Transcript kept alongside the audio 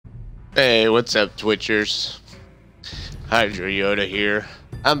Hey, what's up, Twitchers? Hydroyoda here.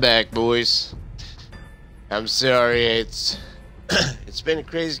 I'm back, boys. I'm sorry, it's it's been a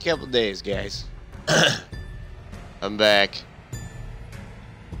crazy couple days, guys. I'm back.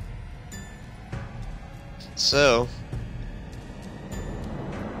 So,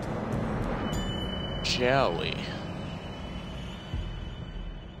 shall we?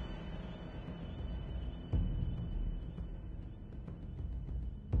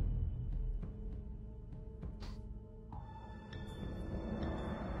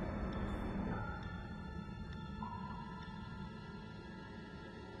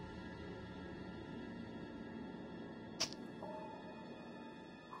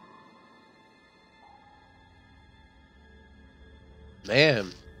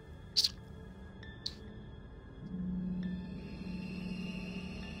 Man.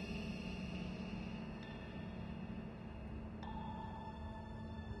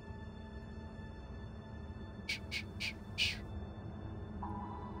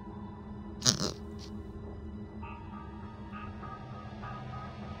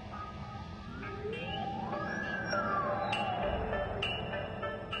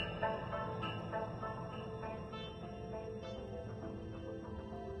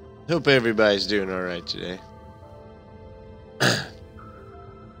 Hope everybody's doing alright today. I'm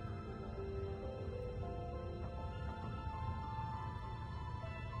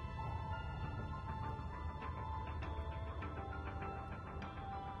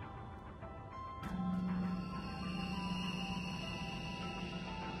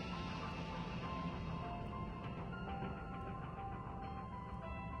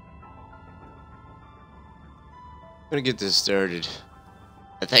gonna get this started.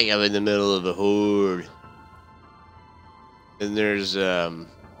 I think I'm in the middle of a horde. And there's, we're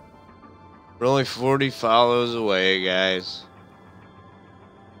only 40 follows away, guys.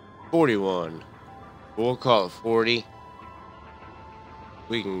 41. We'll call it 40.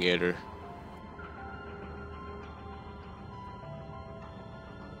 We can get her.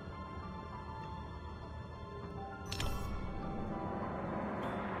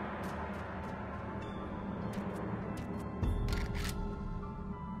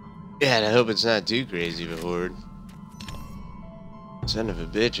 Yeah, and I hope it's not too crazy of a horde. Son of a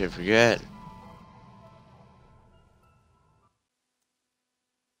bitch, I forgot.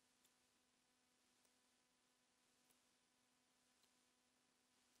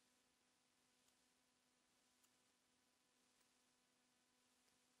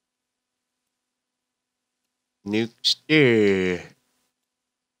 Nukester.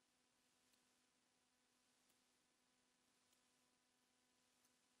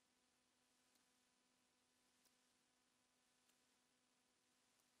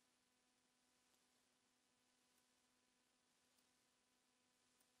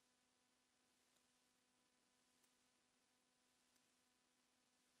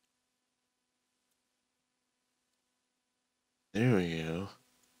 There we go.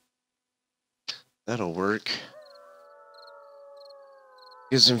 That'll work.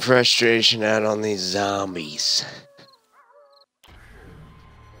 Get some frustration out on these zombies.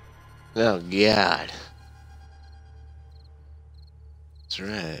 Oh, God. That's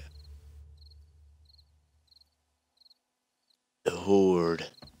right. The horde.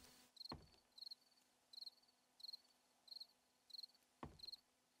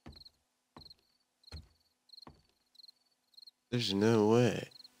 There's no way.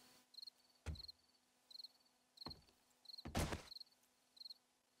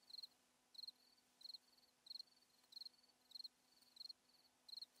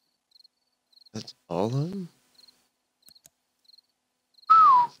 That's all of them?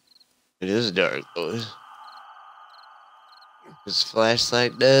 It is dark, boys. This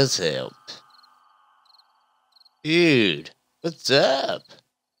flashlight does help. Dude, what's up?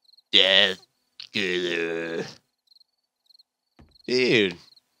 Death Killer. Dude.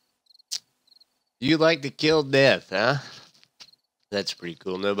 You like to kill death, huh? That's pretty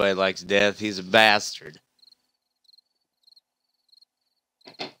cool. Nobody likes death. He's a bastard.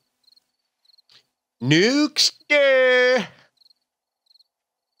 Nukester!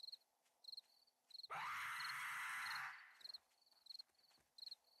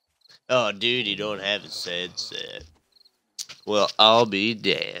 Oh, dude, you don't have a headset. Well, I'll be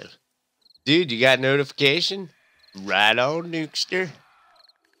damned. Dude, you got notification? Right on, Nukester.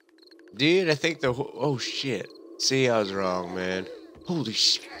 Dude, I think the... Oh, shit. See, I was wrong, man. Holy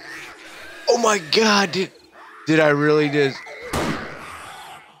shit. Oh, my God. Did I really just...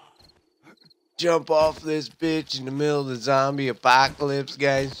 jump off this bitch in the middle of the zombie apocalypse,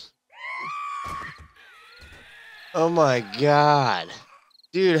 guys? Oh, my God.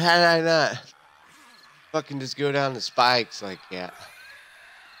 Dude, how did I not fucking just go down the spikes like that?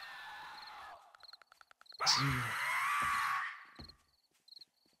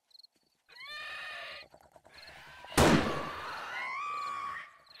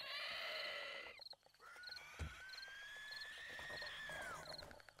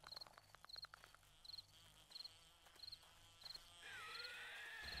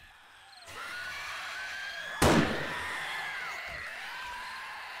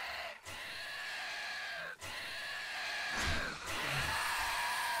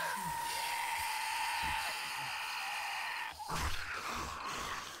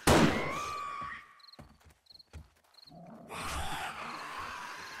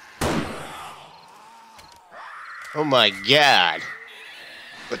 Oh my god.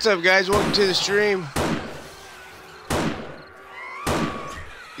 What's up, guys? Welcome to the stream.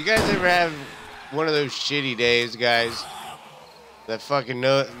 You guys ever have one of those shitty days, guys? That fucking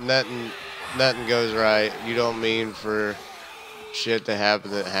nothing goes right. You don't mean for shit to happen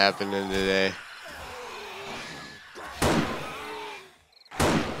that happened in the day.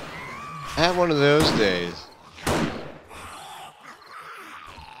 I had one of those days.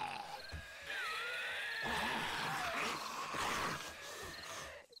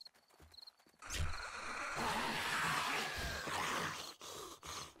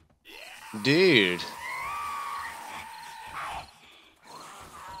 Dude.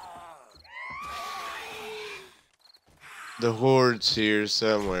 The horde's here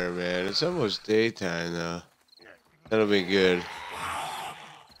somewhere, man. It's almost daytime, though. That'll be good.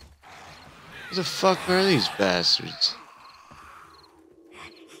 What the fuck are these bastards?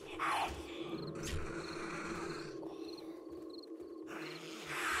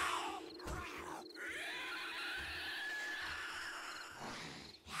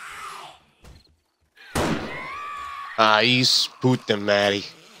 Ah, you spooked them, Matty.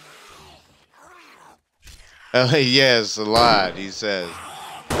 Oh, yes, a lot, he says.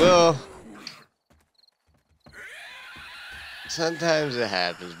 Well, sometimes it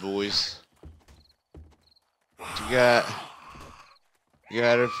happens, boys. You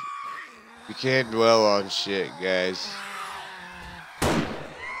can't dwell on shit, guys.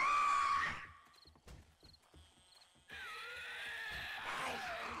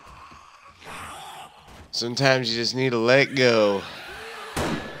 Sometimes you just need to let go.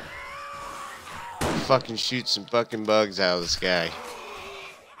 Fucking shoot some fucking bugs out of the sky.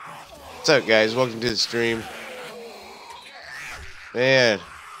 What's up, guys? Welcome to the stream. Man.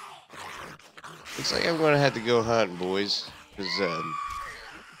 Looks like I'm gonna have to go hunting, boys. Cause,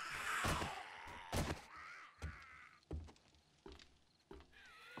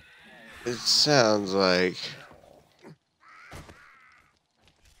 it sounds like...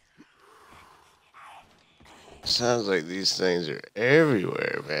 Sounds like these things are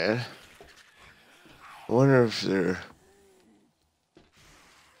everywhere, man. I wonder if they're...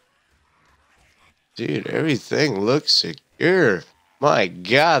 Dude, everything looks secure. My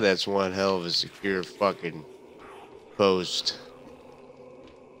god, that's one hell of a secure fucking post.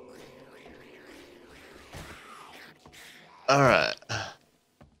 Alright.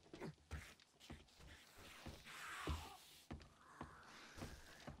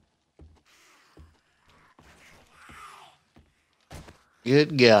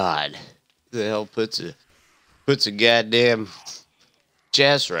 Good God. Who the hell puts a goddamn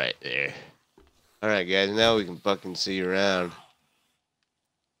chest right there? Alright, guys, now we can fucking see around.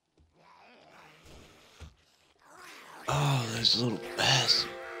 Oh, there's a little bastard.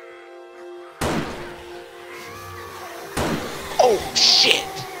 Oh, shit!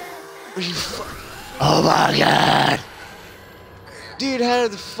 Are you oh my god! Dude, how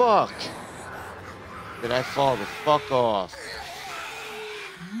the fuck did I fall the fuck off?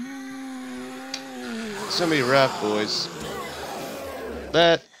 It's gonna be rough, boys.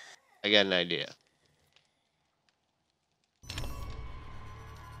 But I got an idea. I'm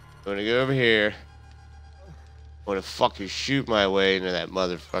gonna go over here. I'm gonna fucking shoot my way into that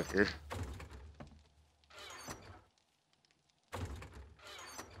motherfucker.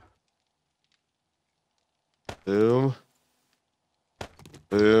 Boom.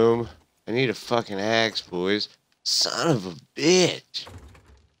 Boom. I need a fucking axe, boys. Son of a bitch.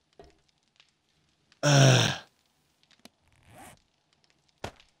 I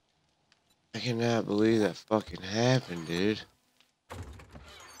cannot believe that fucking happened, dude.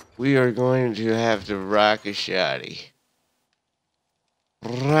 We are going to have to rock a shotty.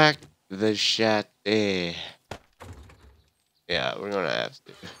 Rock the shotty. Yeah, we're gonna have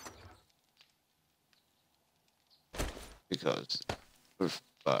to. Because we're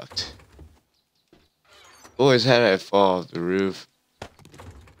fucked. Boys, how did I fall off the roof?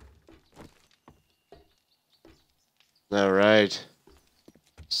 All right.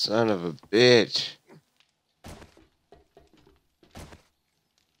 Son of a bitch.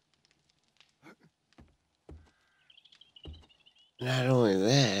 Not only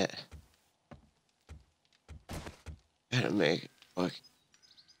that, gotta make it fuck.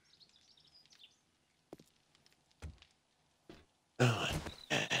 Oh my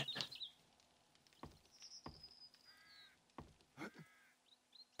god.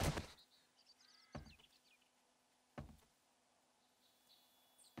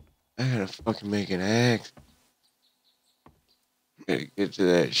 I gotta fucking make an axe. Gotta get to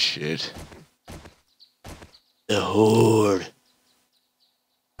that shit. The horde.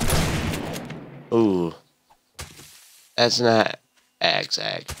 Ooh. That's not axe.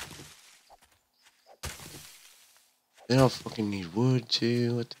 They don't fucking need wood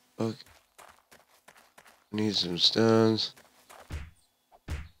too. What the fuck? Need some stones.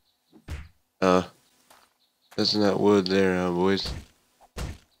 That's not wood there, huh, boys?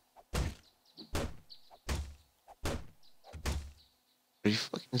 Are you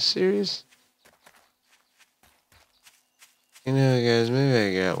fucking serious? You know, guys,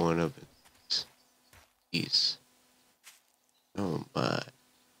 maybe I got one up in this east. Oh my.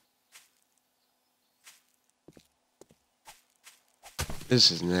 This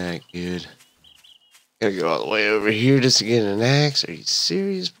is not good. Gotta go all the way over here just to get an axe. Are you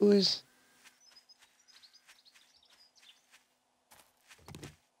serious, boys?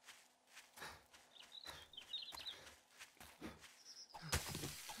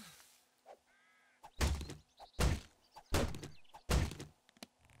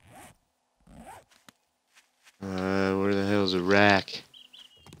 Where the hell's a rack?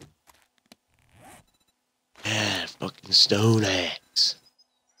 Ah, fucking stone axe.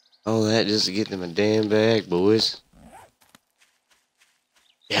 All that just to get them a damn bag, boys.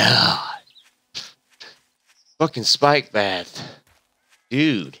 Yeah. Fucking spike bath.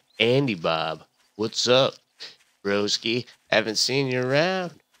 Dude, Andy Bob, what's up, broski? Haven't seen you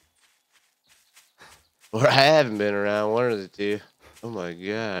around. Or I haven't been around, one of the two. Oh my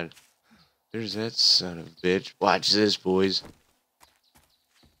god. There's that son of a bitch. Watch this, boys.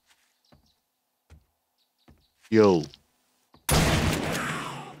 Yo.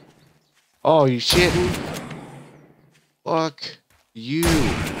 Oh, you shitting? Fuck you.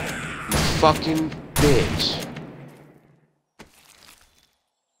 You fucking bitch.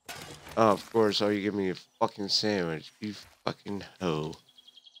 Oh, of course. Oh, you give me a fucking sandwich. You fucking hoe.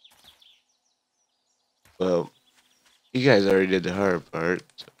 Well, you guys already did the hard part.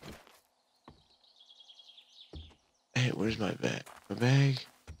 So. Hey, where's my bag? My bag?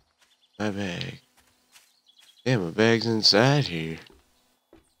 My bag. Yeah, my bag's inside here.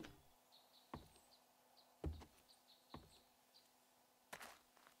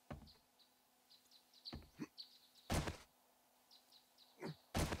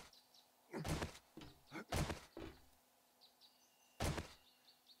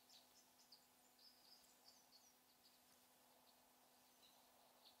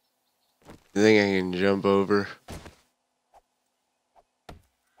 You think I can jump over?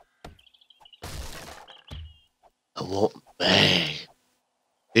 I want my bag.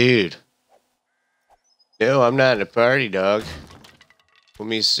 Dude. No, I'm not in a party, dog. Let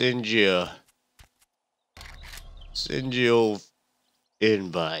me send you old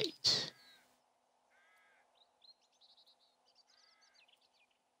invite.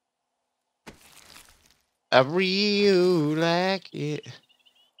 I real like it.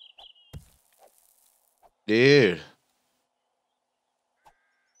 Dude.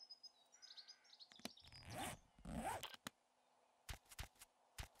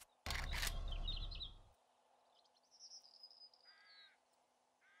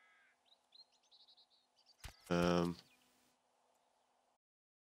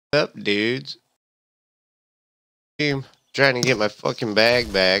 Up, dudes. I'm trying to get my fucking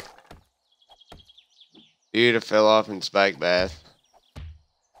bag back. Dude, I fell off in Spike Bath.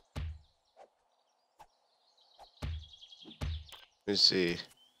 Let's see.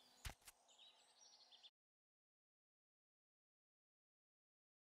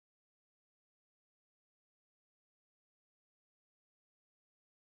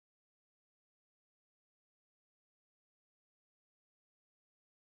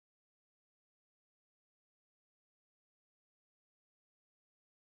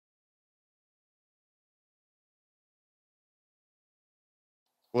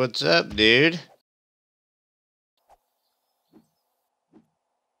 What's up, dude?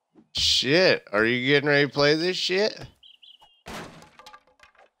 Shit, are you getting ready to play this shit?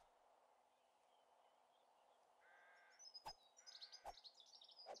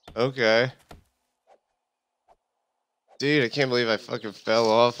 Okay. Dude, I can't believe I fucking fell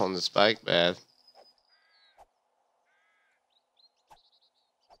off on the spike path.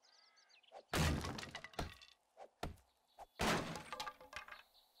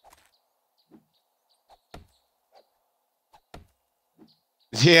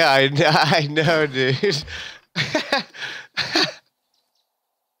 Yeah, I know, dude.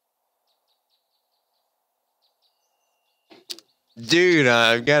 Dude,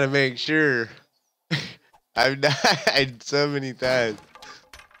 I've got to make sure. I've died so many times.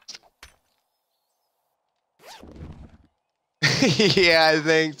 Yeah, I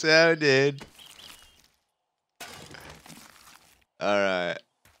think so, dude. Alright.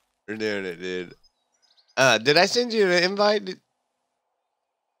 We're doing it, dude. Did I send you an invite?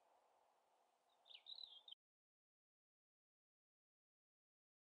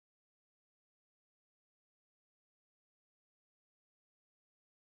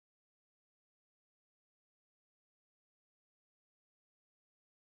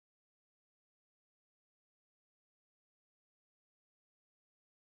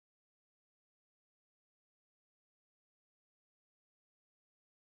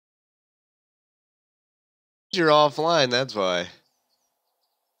 You're offline, that's why.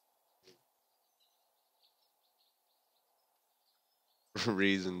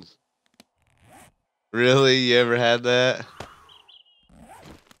 Reasons. Really? You ever had that?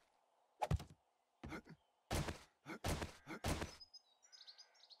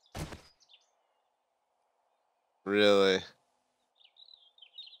 Really?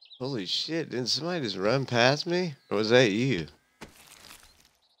 Holy shit, didn't somebody just run past me? Or was that you?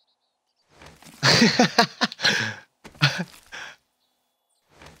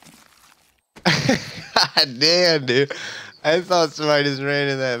 God damn, dude. I thought somebody just ran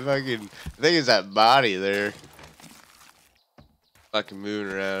in that fucking... I think it's that body there. Fucking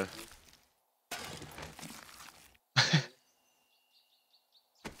moving around.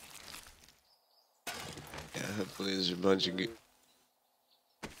 Yeah, hopefully there's a bunch of good...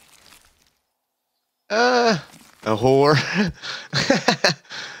 A whore.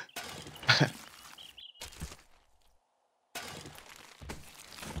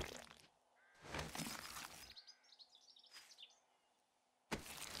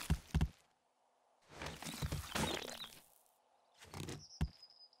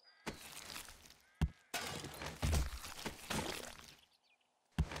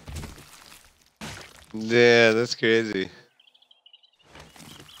 Yeah, that's crazy.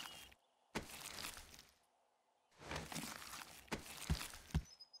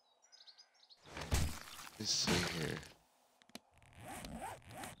 Let's see here.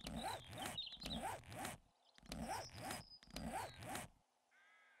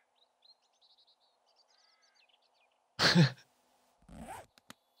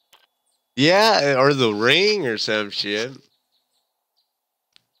 Yeah, or the ring or some shit.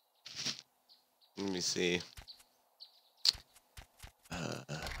 Let me see.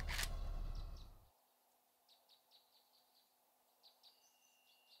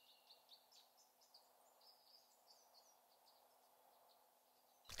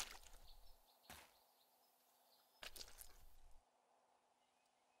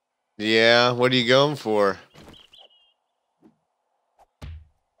 Yeah, what are you going for?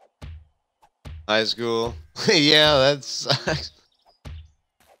 High school? Yeah, that sucks.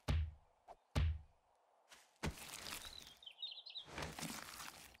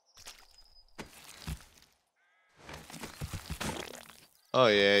 Oh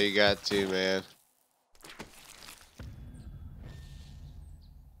yeah, you got to, man.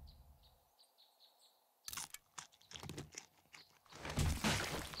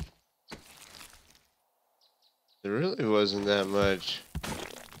 There really wasn't that much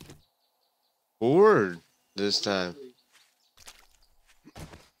board this time.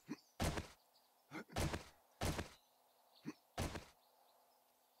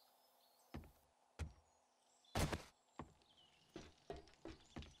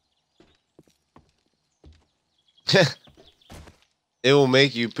 It will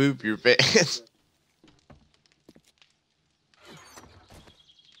make you poop your pants.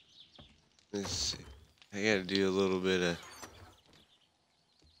 Let's see. I gotta do a little bit of...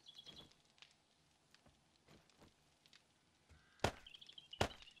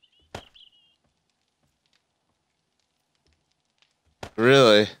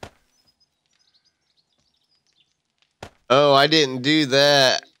 Really? Oh, I didn't do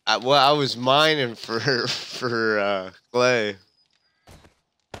that. Well, I was mining for clay.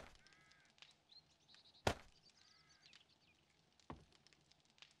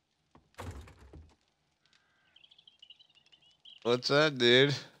 What's that,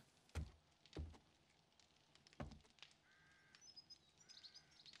 dude?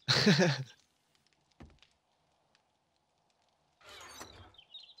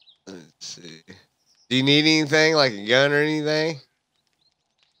 Let's see. Do you need anything, like a gun or anything?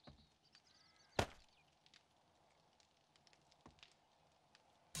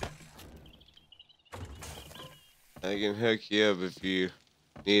 I can hook you up if you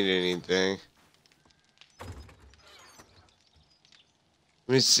need anything.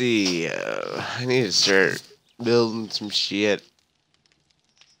 Let me see. I need to start building some shit.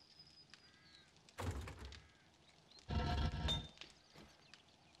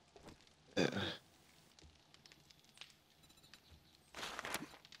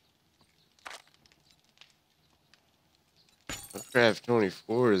 I'll craft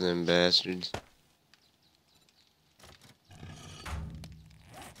 24 of them bastards.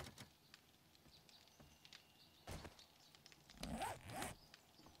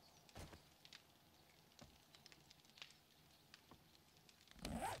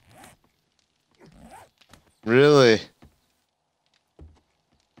 Really?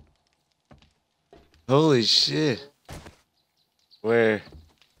 Holy shit. Where?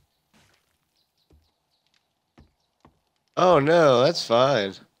 Oh no, that's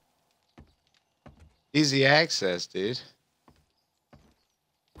fine. Easy access, dude.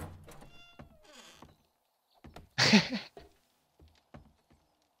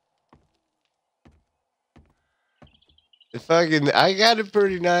 I got it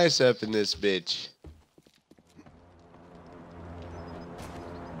pretty nice up in this bitch.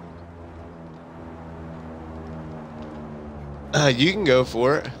 You can go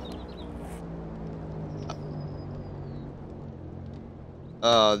for it.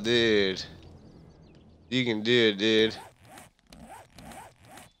 Oh, dude. You can do it, dude.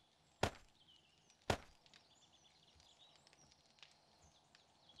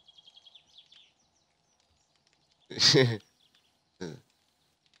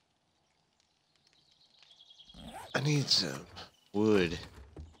 I need some wood.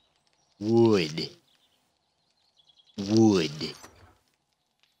 Wood. Wood.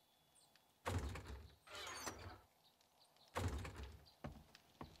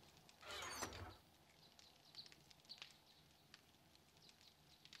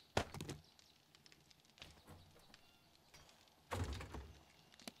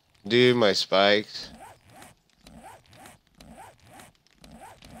 Dude, my spikes.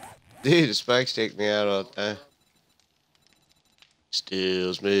 Dude, the spikes take me out all the time.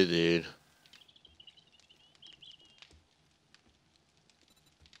 Still smooth, dude.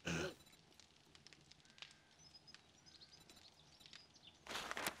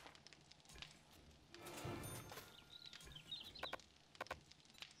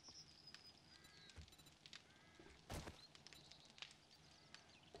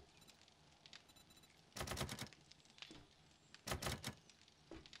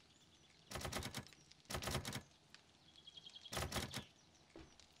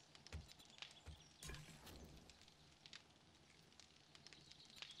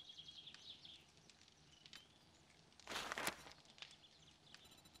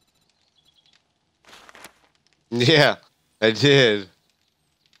 Yeah, I did.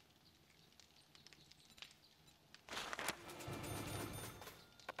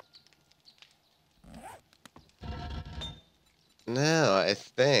 No, I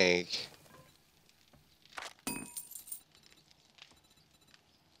think.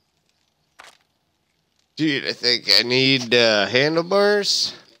 Dude, I think I need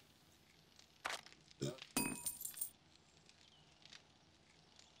handlebars.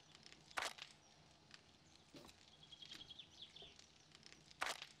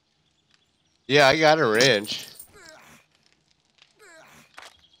 Yeah, I got a wrench.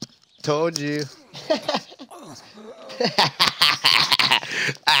 Told you.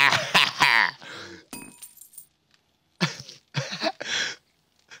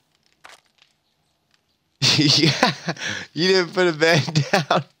 Yeah, you didn't put a bed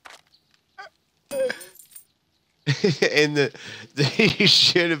down. And you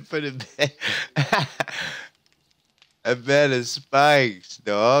should have put a bed of spikes,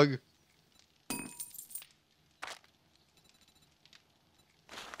 dog.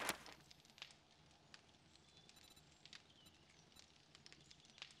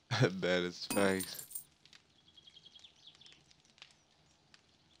 A bed of spikes.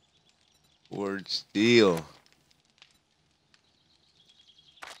 Word steel.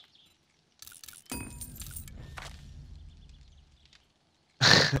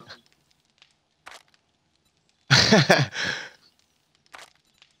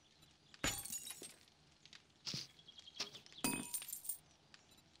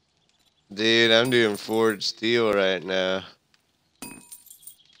 Dude, I'm doing forged steel right now.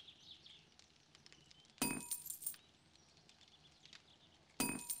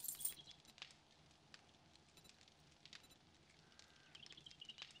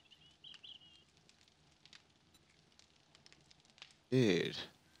 Dude.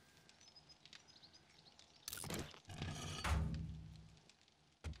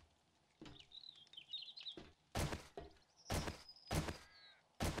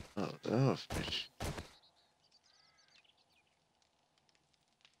 I don't know if I should.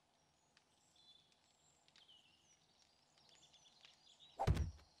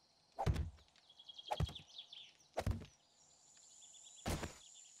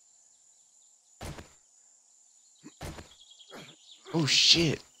 Oh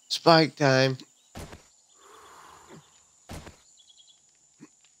shit. Spike time.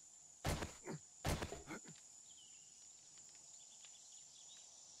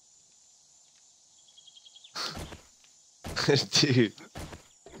 Dude.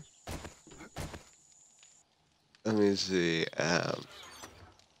 Let me see.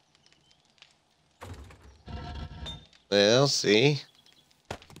 Well, see.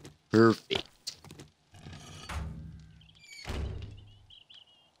 Perfect.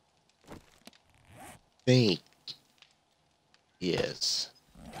 Fake. Yes.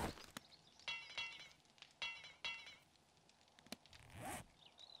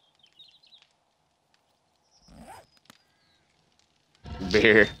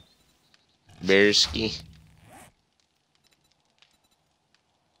 Bearski.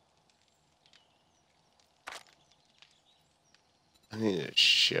 I need to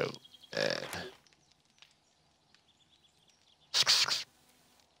show that.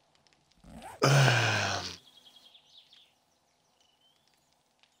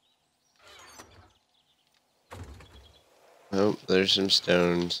 Oh, there's some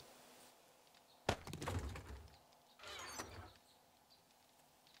stones.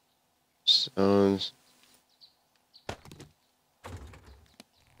 Stones.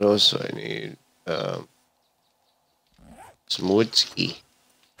 What else do I need? Some woodski.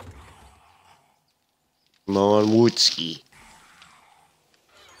 Come on, woodski.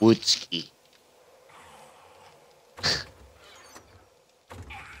 Woodski.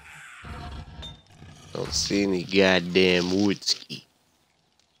 Don't see any goddamn woodski.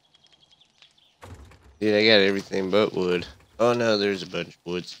 Dude, I got everything but wood. Oh no, there's a bunch of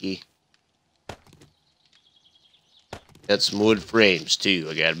woodski. Got some wood frames too.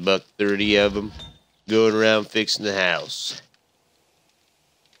 I got $1.30 of them. Going around fixing the house.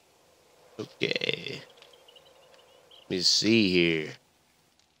 Okay. Let me see here.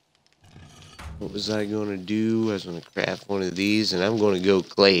 What was I gonna do? I was gonna craft one of these, and I'm gonna go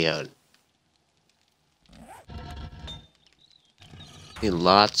clay hunt. Need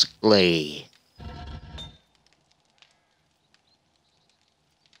lots of clay.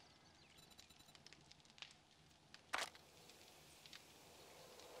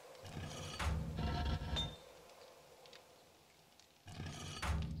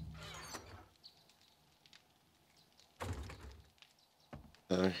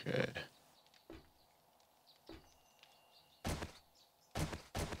 Okay.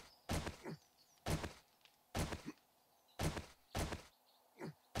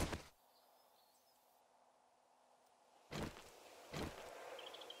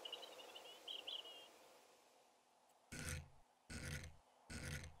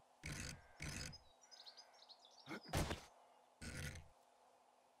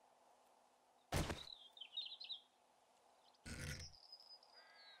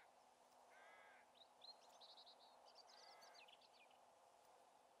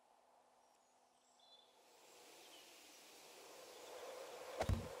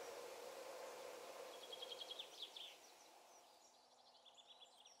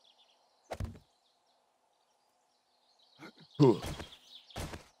 Whew.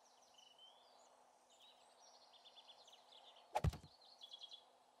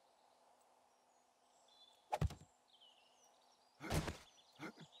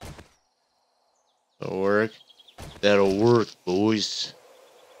 That'll work. That'll work, boys.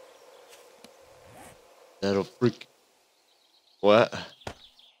 That'll freak. What?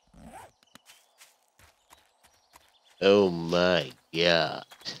 Oh my god.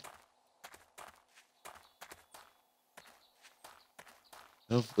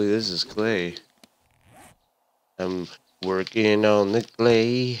 Hopefully this is clay. I'm working on the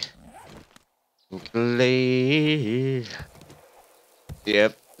clay. Clay.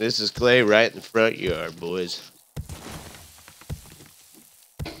 Yep, this is clay right in the front yard, boys.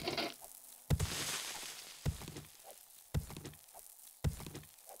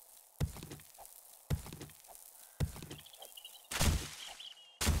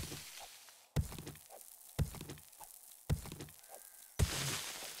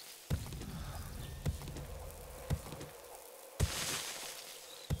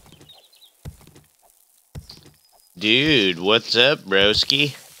 Dude, what's up,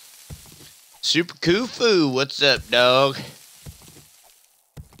 broski? Super Kufu, what's up, dog?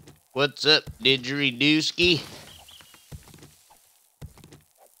 What's up, didgeridooski?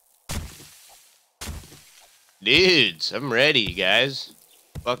 Dudes, I'm ready, guys.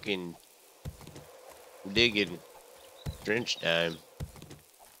 Fucking digging trench time.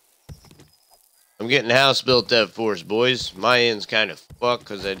 I'm getting the house built up for us, boys. My end's kind of fucked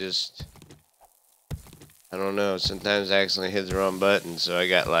because I don't know, sometimes I accidentally hit the wrong button, so I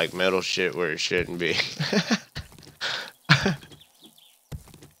got like metal shit where it shouldn't be.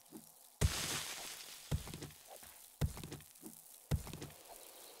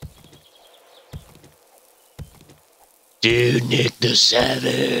 Dude, Nick the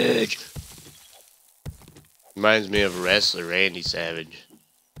Savage. Reminds me of a wrestler, Randy Savage.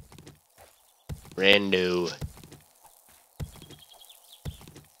 Rando.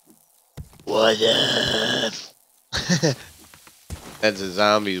 What up? That's a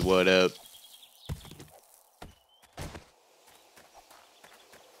zombie's what up.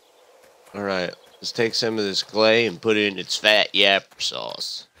 Alright, let's take some of this clay and put it in its fat yapper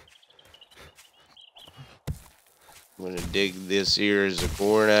sauce. I'm gonna dig this here as a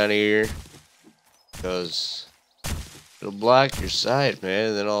corn out of here, because it'll block your sight, man.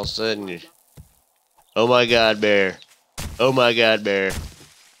 And then all of a sudden you... Oh my god, bear. Oh my god, bear.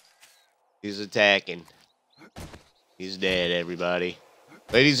 He's attacking. He's dead, everybody.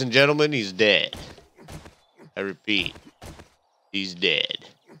 Ladies and gentlemen, he's dead. I repeat, he's dead.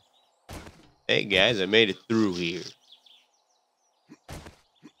 Hey guys, I made it through here.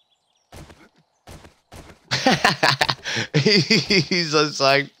 He's just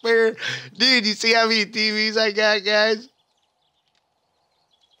like, dude, you see how many TVs I got, guys?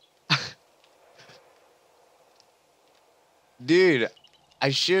 Dude,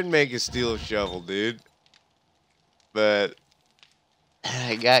 I should make a steel shovel, dude. But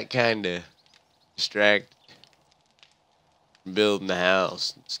I got kind of distracted from building the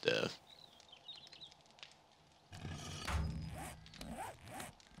house and stuff.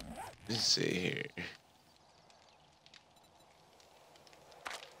 Let's see here.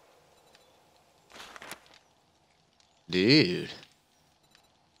 Dude.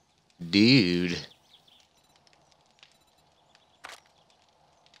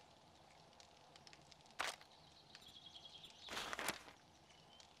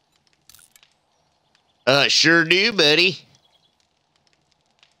 Sure do, buddy.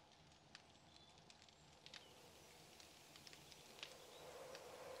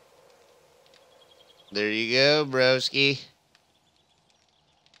 There you go, broski.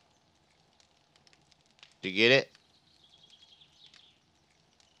 Did you get it?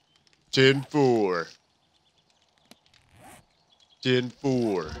 10-4.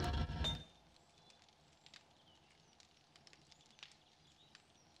 10-4.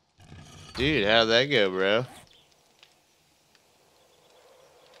 Dude, how'd that go, bro?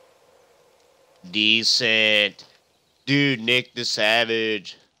 Decent. Dude, Nick the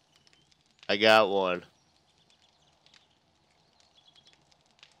Savage. I got one.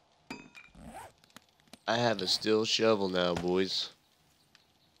 I have a steel shovel now, boys.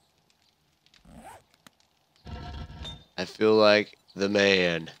 I feel like the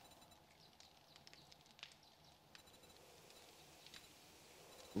man.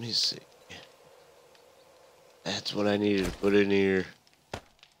 Let me see. That's what I needed to put in here.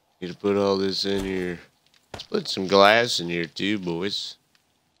 Need to put all this in here. Let's put some glass in here too, boys.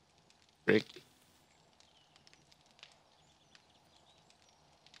 Rick.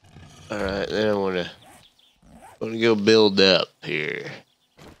 Alright, then I wanna go build up here.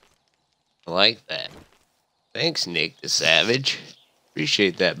 I like that. Thanks, Nick the Savage.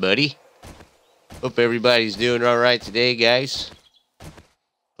 Appreciate that, buddy. Hope everybody's doing alright today, guys.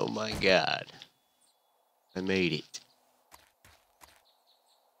 Oh my god. I made it.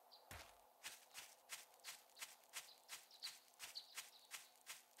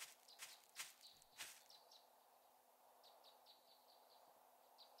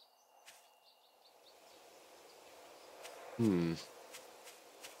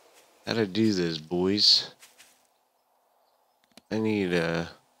 How to do this, boys? I need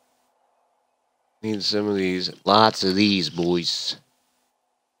some of these, lots of these, boys.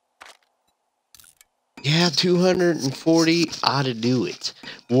 Yeah, 240 ought to do it.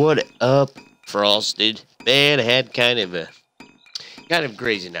 What up, Frosted? Man, I had kind of a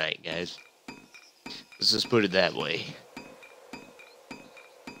crazy night, guys. Let's just put it that way.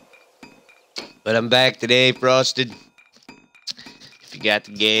 But I'm back today, Frosted. If you got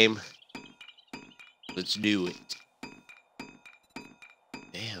the game, let's do it.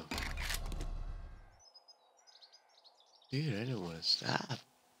 Damn. Dude, I don't want to stop.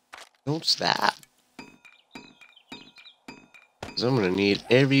 Don't stop. Because I'm going to need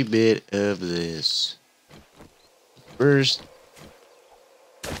every bit of this. First.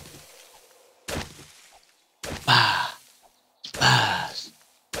 Fast. Fast.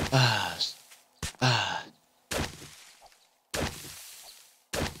 Fast. Fast.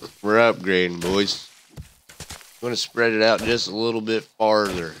 We're upgrading, boys. I'm going to spread it out just a little bit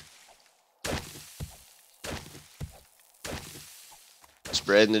farther.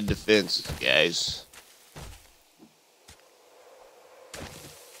 Spreading the defenses, guys.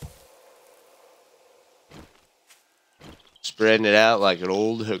 Spreading it out like an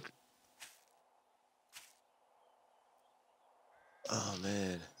old hooker. Oh,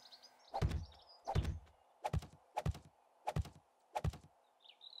 man.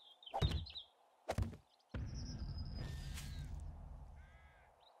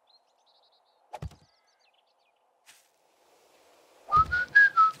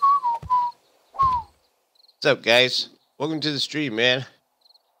 What's up, guys? Welcome to the stream, man.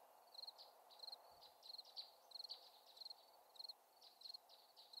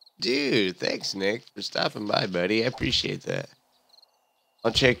 Dude, thanks, Nick, for stopping by, buddy. I appreciate that.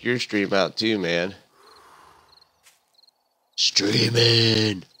 I'll check your stream out, too, man.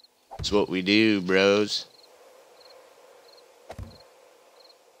 Streaming. That's what we do, bros.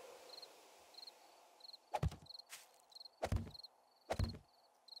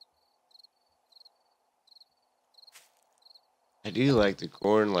 I do like the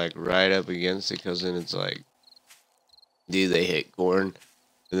corn, like, right up against it, because then it's like, dude, they hit corn,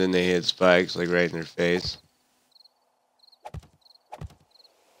 and then they hit spikes, like, right in their face.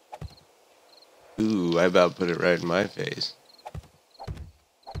 Ooh, I about put it right in my face.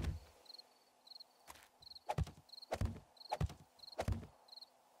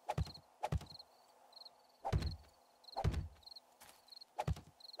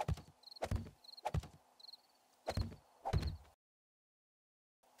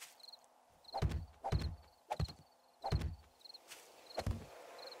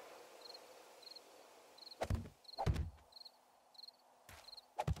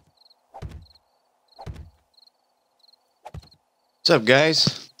 What's up,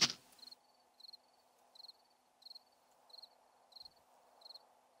 guys?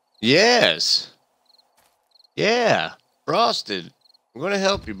 Yes. Yeah. Frosted. I'm gonna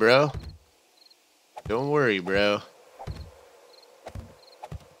help you, bro. Don't worry, bro.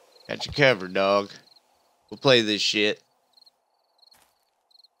 Got you covered, dog. We'll play this shit.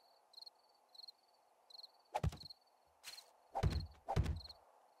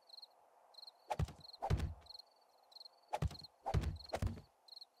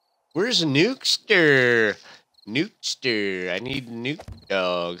 Where's Nukester? Nukester. I need Nuke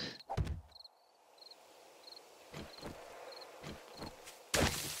Dog.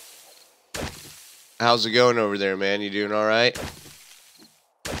 How's it going over there, man? You doing all right?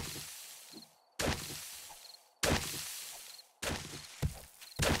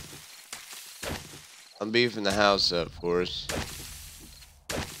 I'm beefing the house up for us.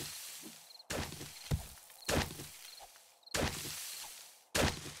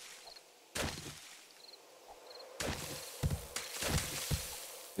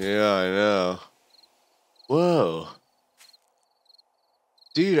 Yeah, I know. Whoa.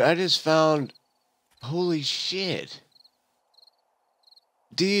 Dude, I just found... Holy shit.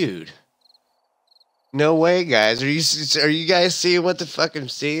 Dude. No way, guys. Are you guys seeing what the fuck I'm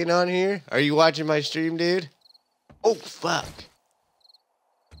seeing on here? Are you watching my stream, dude? Oh, fuck.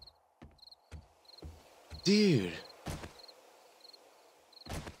 Dude.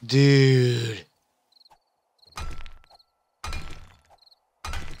 Dude.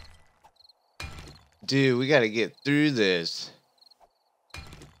 Dude, we gotta get through this.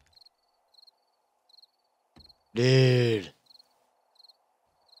 Dude.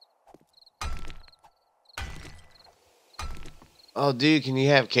 Oh, dude, can you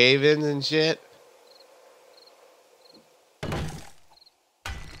have cave-ins and shit?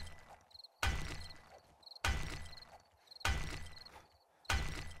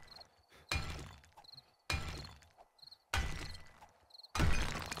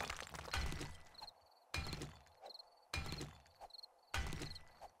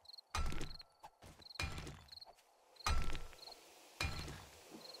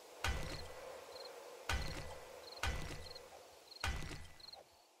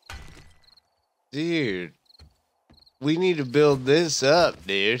 Dude, we need to build this up,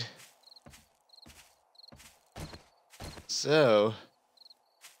 dude. So,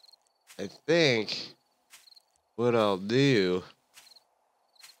 I think what I'll do,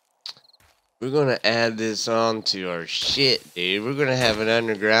 We're gonna add this on to our shit, dude. We're gonna have an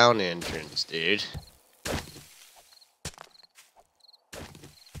underground entrance, dude.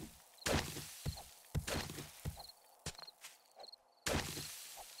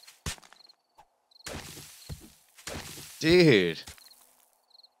 Dude.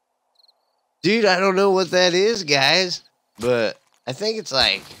 Dude, I don't know what that is, guys. But I think it's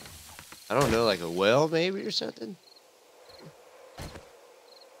like, I don't know, like a well maybe or something.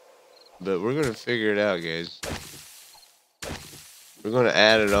 But we're going to figure it out, guys. We're going to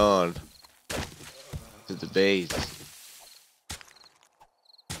add it on to the base.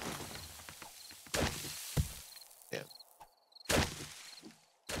 Yeah.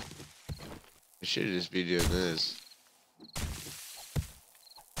 We should just be doing this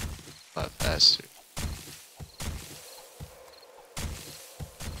a lot faster.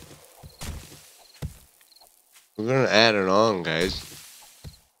 We're going to add it on, guys.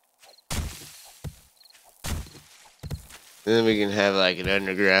 And then we can have like an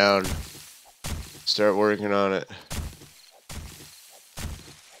underground. Start working on it.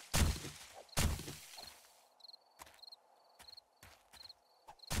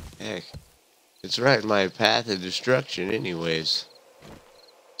 Heck, it's right in my path of destruction anyways.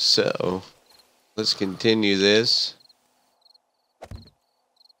 So, let's continue this.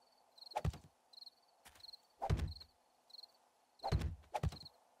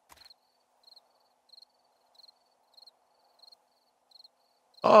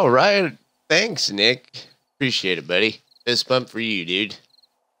 All right. Thanks, Nick. Appreciate it, buddy. Fist bump for you, dude.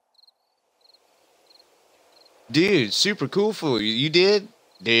 Dude, super cool for you. You did?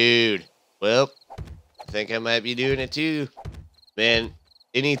 Dude. Well, I think I might be doing it too. Man,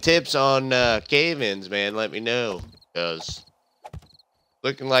 any tips on cave-ins, man, let me know. Because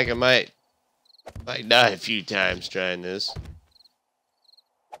looking like I might die a few times trying this.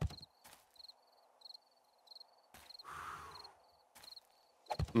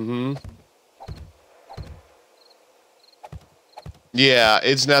 Mm-hmm. Yeah,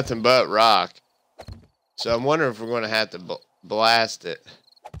 it's nothing but rock. So I'm wondering if we're going to have to blast it.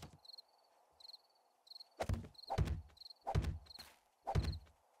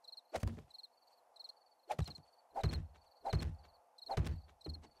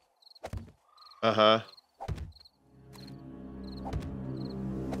 Uh-huh.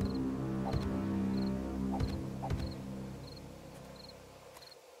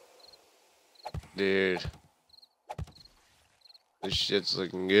 Dude. This shit's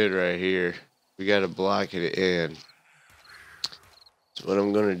looking good right here. We gotta block it in. That's what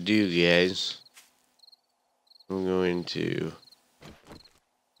I'm gonna do, guys. I'm going to...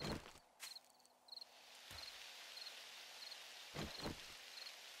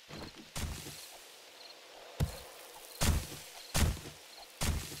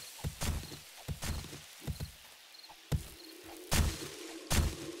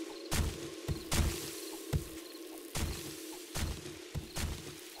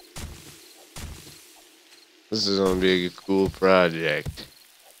 This is gonna be a cool project.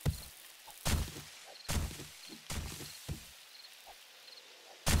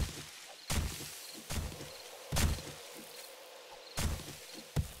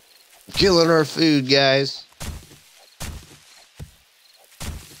 Killing our food, guys.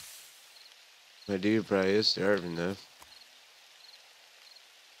 My dude probably is starving, though.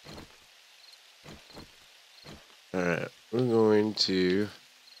 Alright, we're going to...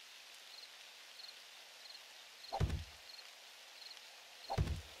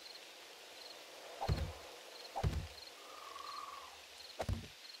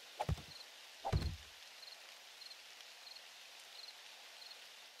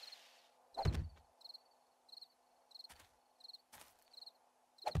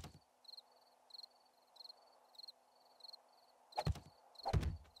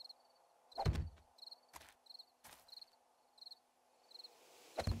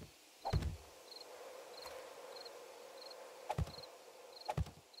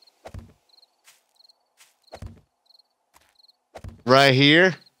 Right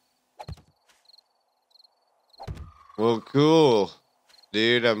here? Well, cool.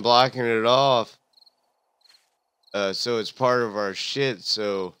 Dude, I'm blocking it off. So it's part of our shit,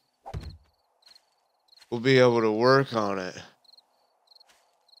 so we'll be able to work on it.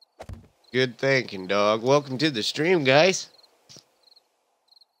 Good thinking, dog. Welcome to the stream, guys.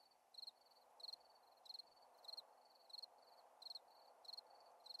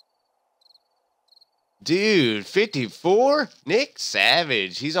 Dude, 54? Nick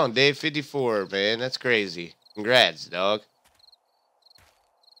Savage. He's on day 54, man. That's crazy. Congrats, dog.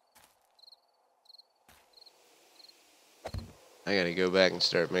 I gotta go back and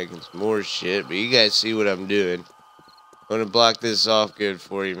start making some more shit, but you guys see what I'm doing. I'm gonna block this off good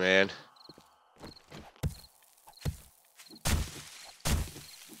for you, man.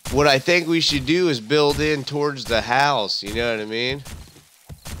 What I think we should do is build in towards the house, you know what I mean?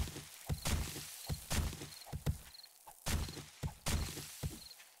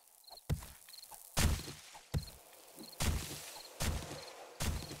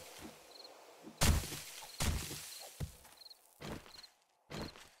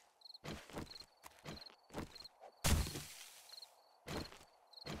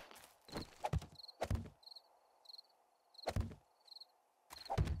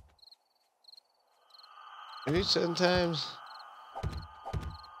 Maybe sometimes.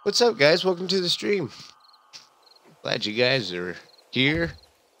 What's up, guys? Welcome to the stream. Glad you guys are here,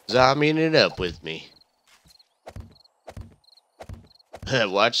 zombieing it up with me.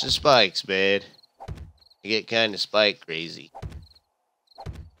 Watch the spikes, man. I get kind of spike crazy.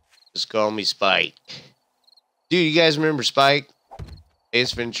 Just call me Spike. Dude, you guys remember Spike?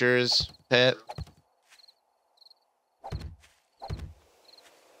 Ace Ventura's pet?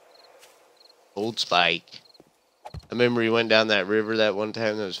 Old Spike. I remember he went down that river that one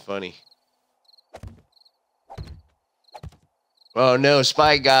time. That was funny. Oh no,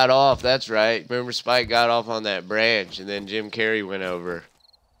 Spike got off. That's right. Remember Spike got off on that branch and then Jim Carrey went over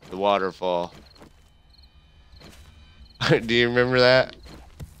the waterfall. Do you remember that?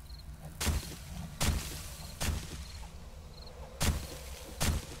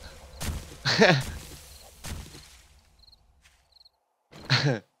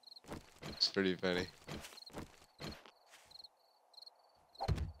 It's pretty funny.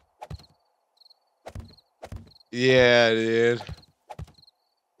 Yeah, dude.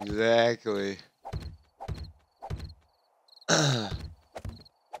 Exactly. We're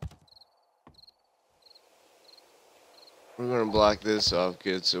going to block this off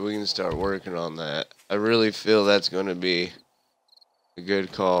good so we can start working on that. I really feel that's going to be a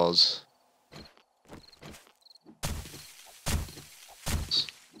good cause.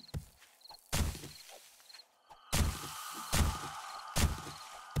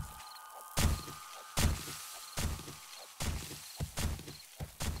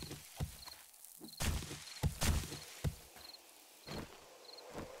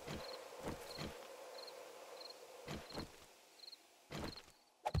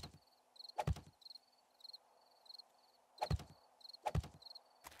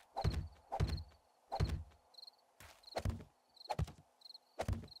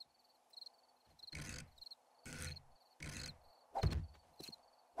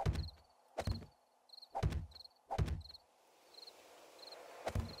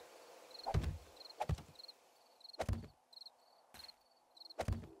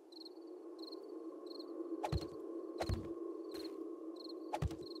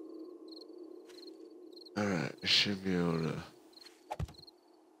 Alright, I should be able to.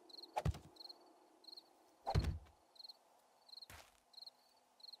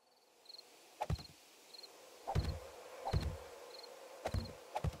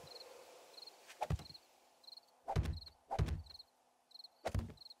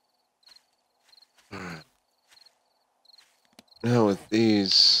 Alright. Now with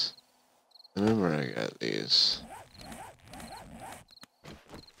these, remember I got these.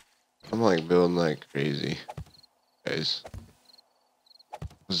 I'm like building like crazy, guys.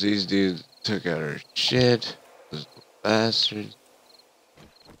 Cause these dudes took out our shit. Those bastards.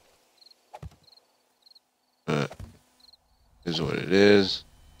 But is what it is.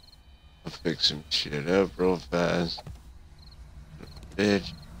 I'll fix some shit up real fast.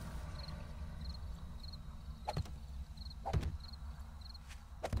 Bitch.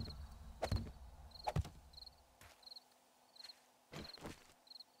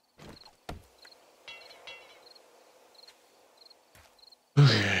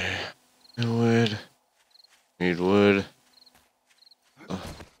 Okay. No wood. Need wood. Oh.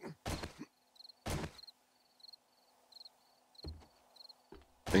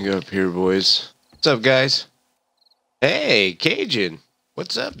 And go up here, boys. What's up, guys? Hey, Cajun.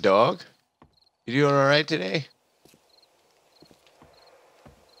 What's up, dog? You doing alright today?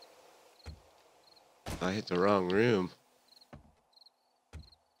 I hit the wrong room.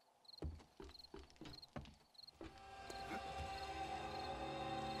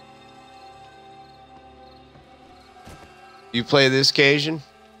 You play this, Cajun?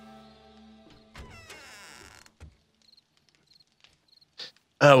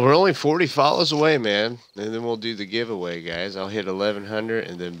 We're only 40 follows away, man. And then we'll do the giveaway, guys. I'll hit 1100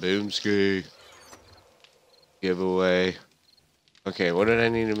 and then boom, ski. Giveaway. Okay, what did I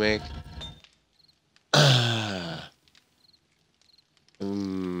need to make?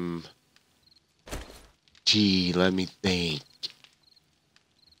 Gee, let me think.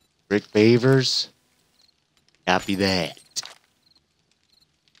 Rick Favors? Copy that.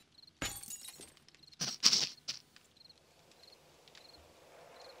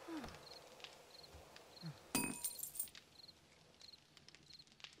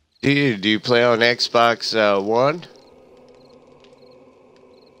 Dude, do you play on Xbox One?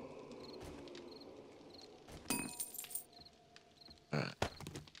 Alright.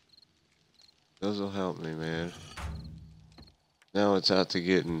 Those will help me, man. Now it's out to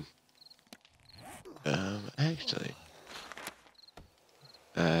getting... actually...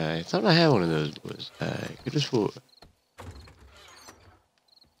 I thought I had one of those boys. I could have swore.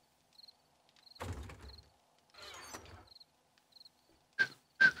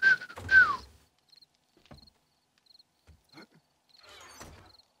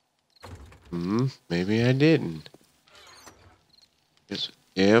 Maybe I didn't.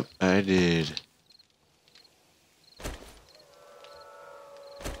 Yep, I did.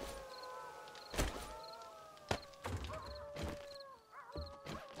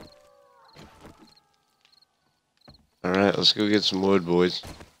 Alright, let's go get some wood, boys.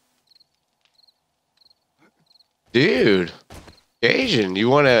 Dude! Asian, you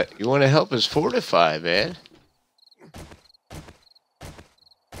wanna help us fortify, man?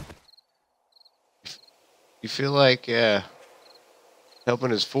 You feel like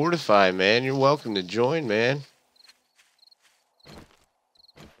helping us fortify, man? You're welcome to join, man.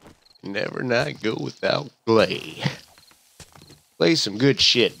 Never not go without clay. Play some good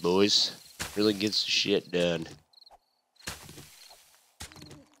shit, boys. Really gets the shit done.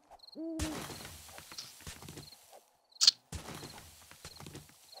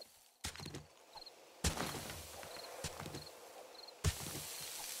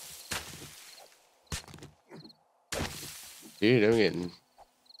 Dude, I'm getting...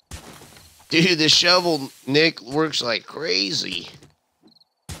 Dude, the shovel, Nick, works like crazy.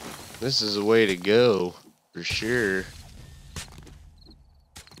 This is the way to go, for sure.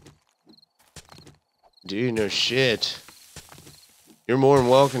 Dude, no shit. You're more than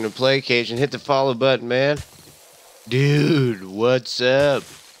welcome to play, Cajun. Hit the follow button, man. Dude, what's up?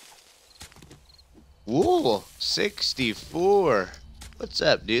 Whoa, 64. What's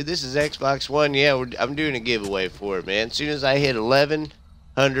up, dude? This is Xbox One. Yeah, I'm doing a giveaway for it, man. As soon as I hit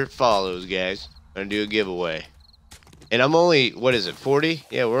 1,100 follows, guys, I'm going to do a giveaway. And I'm only, what is it, 40?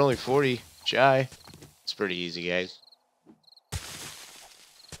 Yeah, we're only 40 shy. It's pretty easy, guys.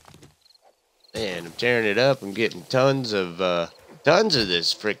 Man, I'm tearing it up. I'm getting tons of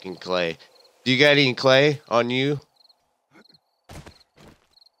this freaking clay. Do you got any clay on you?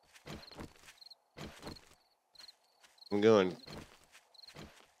 I'm going...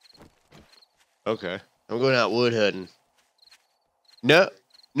 Okay. I'm going out wood hunting.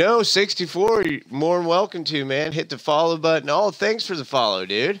 No, 64. You're more than welcome to, man. Hit the follow button. Oh, thanks for the follow,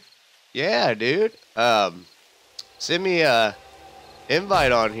 dude. Yeah, dude. Send me a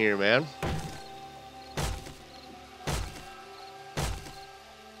invite on here, man.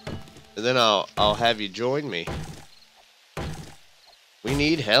 And then I'll have you join me. We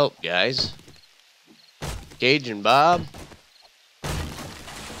need help, guys. Cajun Bob.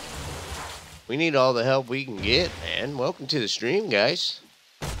 We need all the help we can get, man. Welcome to the stream, guys.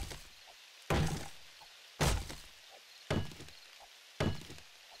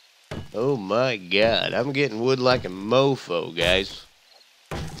 Oh my god, I'm getting wood like a mofo, guys.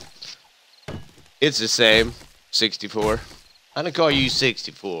 It's the same, 64. I'm gonna call you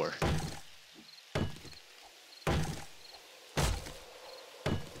 64.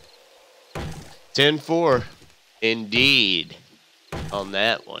 $10-4, indeed, on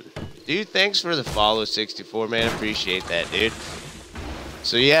that one. Dude, thanks for the follow, 64, man. Appreciate that, dude.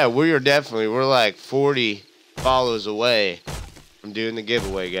 So yeah, we're like 40 follows away from doing the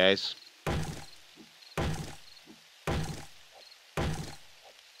giveaway, guys.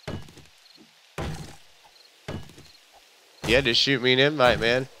 Yeah, just shoot me an invite,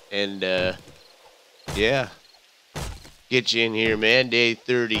 man. And yeah, get you in here, man. Day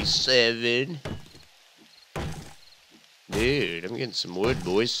 37. Dude, I'm getting some wood,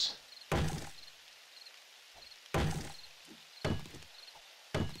 boys.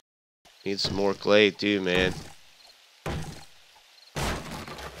 Need some more clay too, man. I'm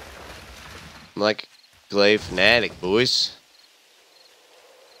like a clay fanatic, boys.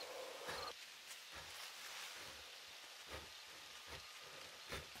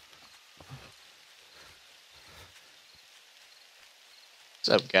 What's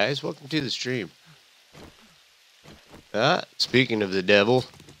up, guys? Welcome to the stream. Speaking of the devil,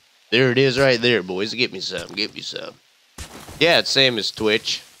 there it is right there, boys. Get me some. Get me some. Yeah, it's same as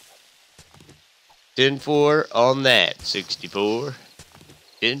Twitch. 10-4 on that. 64.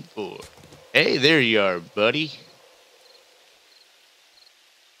 10-4. Hey, there you are, buddy.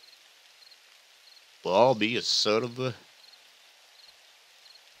 Well, I'll be a son of a...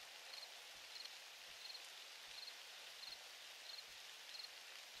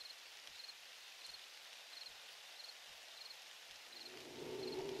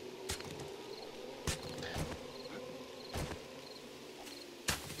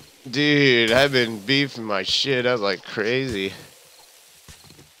 Dude, I've been beefing my shit up like crazy.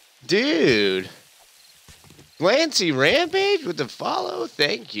 Dude. Glancy Rampage with the follow?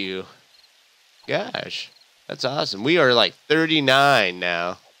 Thank you. Gosh. That's awesome. We are like 39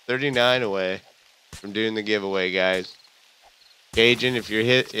 now. 39 away from doing the giveaway, guys. Cajun, if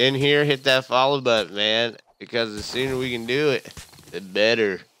you're in here, hit that follow button, man. Because the sooner we can do it, the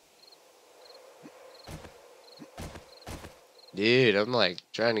better. Dude, I'm like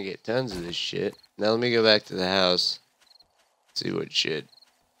trying to get tons of this shit. Now let me go back to the house. See what shit.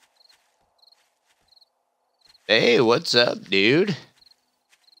 Hey, what's up, dude?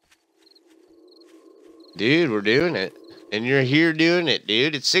 Dude, we're doing it. And you're here doing it,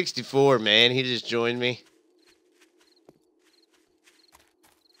 dude. It's 64, man. He just joined me.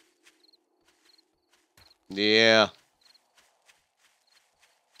 Yeah.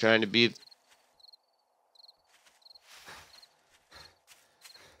 Trying to beat...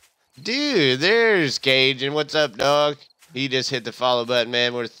 Dude, there's Cajun. What's up, dog? He just hit the follow button,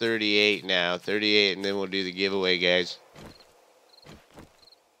 man. We're 38 now. 38, and then we'll do the giveaway, guys.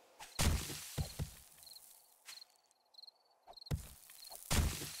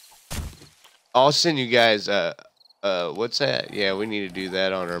 I'll send you guys, what's that? Yeah, we need to do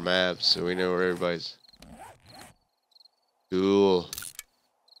that on our maps so we know where everybody's... Cool.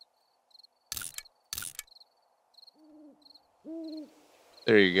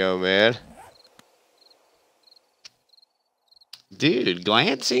 There you go, man. Dude,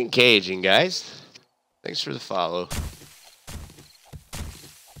 glancing Cajun, guys. Thanks for the follow.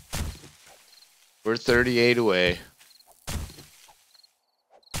 We're 38 away.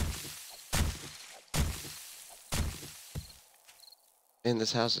 Man,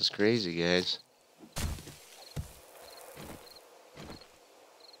 this house is crazy, guys.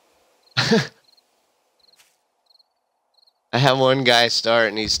 I had one guy start,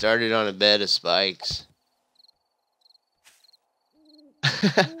 and he started on a bed of spikes.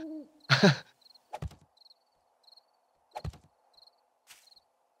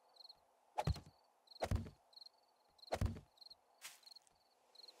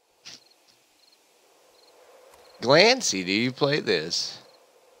 Glancy, do you play this?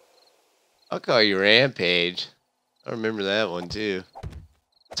 I'll call you Rampage. I remember that one, too.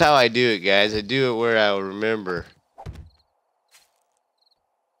 That's how I do it, guys. I do it where I will remember.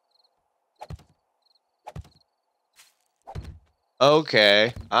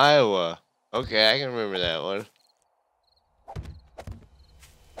 Okay, Iowa. Okay, I can remember that one.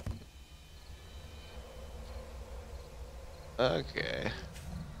 Okay.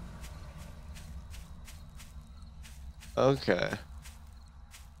 Okay.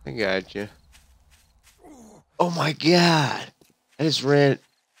 I got you. Oh my god! I just ran...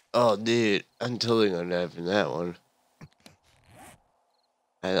 Oh, dude. I'm totally gonna die from that one.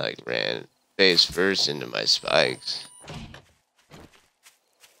 I, like, ran face first into my spikes.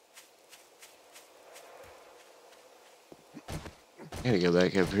 I gotta go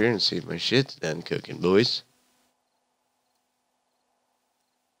back up here and see if my shit's done cooking, boys.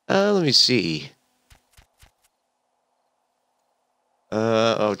 Let me see.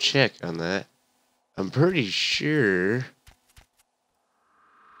 I'll check on that. I'm pretty sure...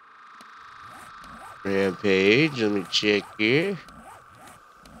 Rampage, let me check here.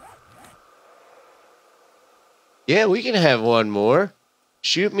 Yeah, we can have one more.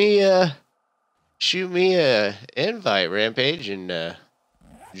 Shoot me a invite, Rampage, and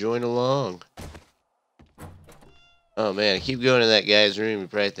join along. Oh man, I keep going to that guy's room. He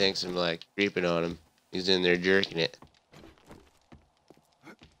probably thinks I'm like creeping on him. He's in there jerking it.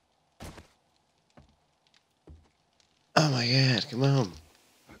 Oh my god, come on.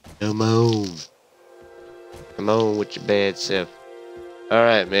 Come on. Come on with your bad self.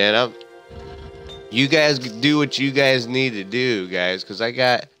 Alright, man. You guys do what you guys need to do, guys, because I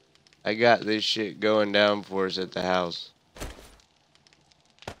got this shit going down for us at the house.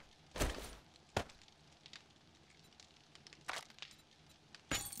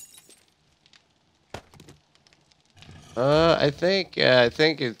 I think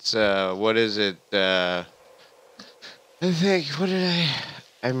it's what is it? I think, what did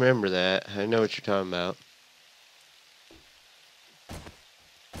I remember that. I know what you're talking about.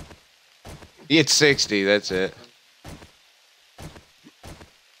 He gets 60, that's it.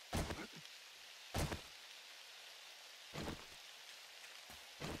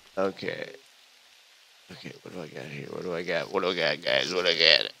 Okay. Okay, what do I got here? What do I got? What do I got, guys? What do I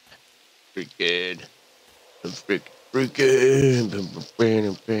got? Freaking. Freaking.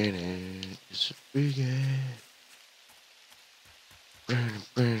 It's a freaking.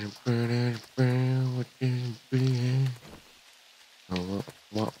 What is freaking?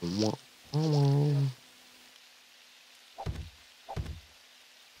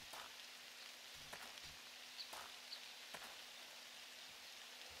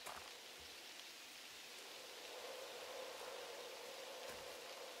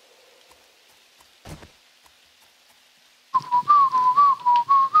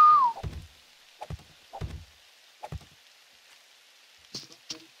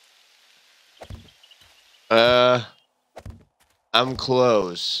 I'm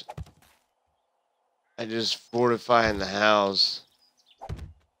close. I just fortifying the house.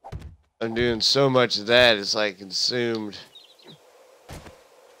 I'm doing so much of that, it's like consumed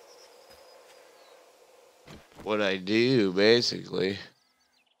what I do, basically.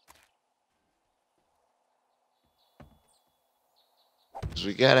 Because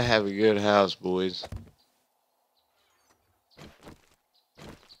we gotta have a good house, boys.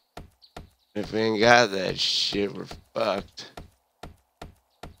 If we ain't got that shit, we're fucked.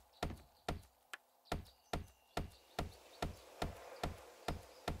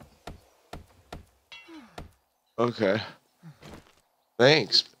 Okay.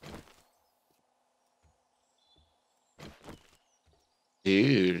 Thanks.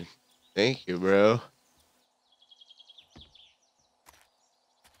 Dude. Thank you, bro.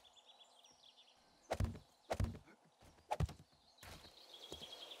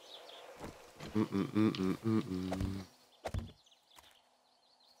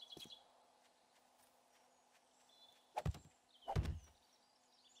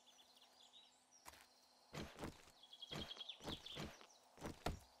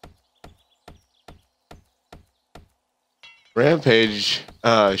 Rampage,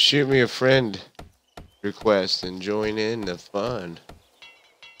 shoot me a friend request and join in the fun.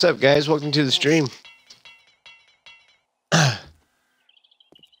 What's up, guys? Welcome to the stream. I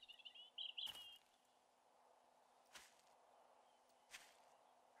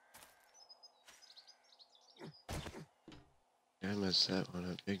messed that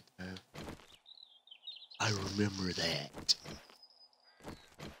one up big time. I remember that.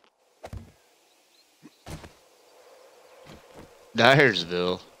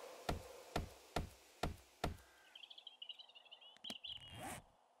 Dyersville.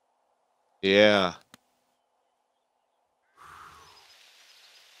 Yeah.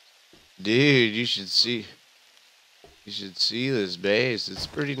 Dude, you should see this base. It's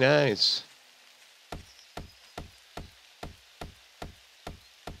pretty nice.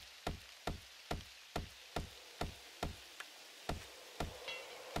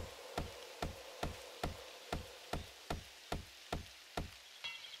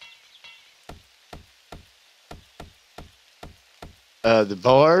 The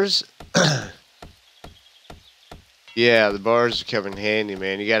bars. Yeah, the bars come in handy,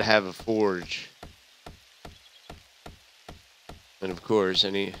 man. You gotta have a forge. And of course,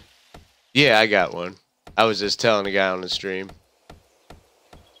 yeah, I got one. I was just telling a guy on the stream.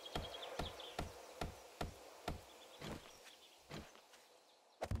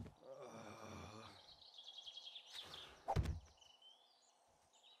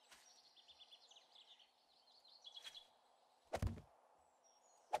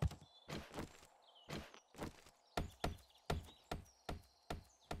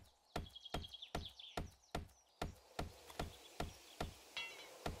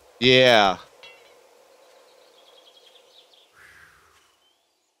 Yeah.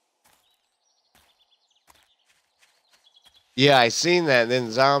 Yeah, I seen that, and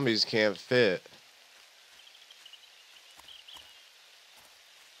then zombies can't fit.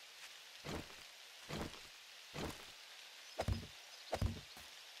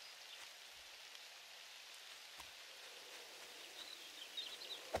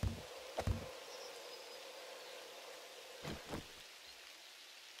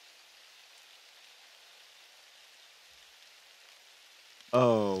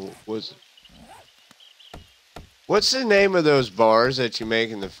 Oh, what's the name of those bars that you make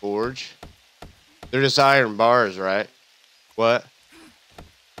in the forge? They're just iron bars, right? What?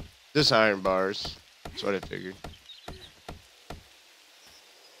 Just iron bars. That's what I figured.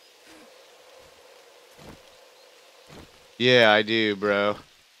 Yeah, I do, bro.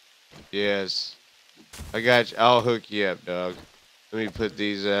 Yes. I got you. I'll hook you up, dog. Let me put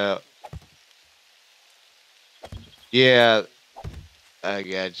these out. Yeah, I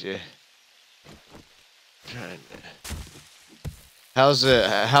got you. Trying to... How's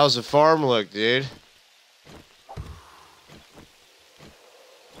the farm look, dude?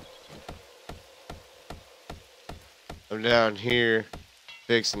 I'm down here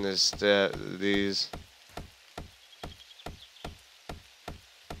fixing these.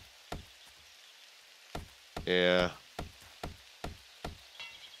 Yeah.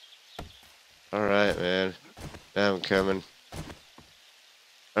 All right, man. Now I'm coming.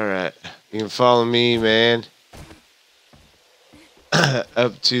 All right. You can follow me, man.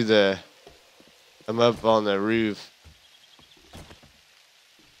 Up to the... I'm up on the roof.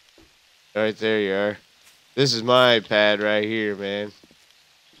 Right there you are. This is my pad right here, man.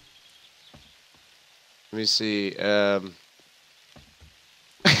 Let me see. I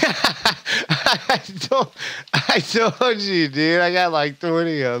told you, dude. I got like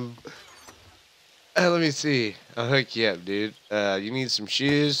 20 of them. Let me see. I'll hook you up, dude. You need some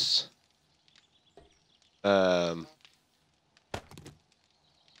shoes. Um,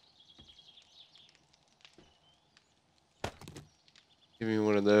 Give me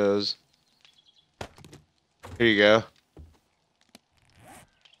one of those. Here you go.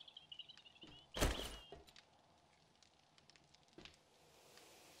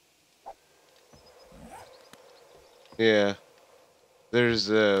 Yeah. There's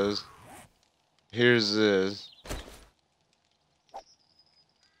those. Here's this.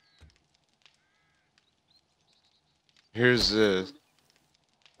 Here's this.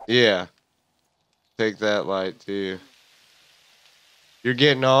 Yeah. Take that light too. You're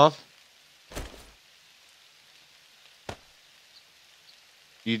getting off?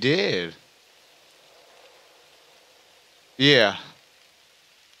 You did. Yeah.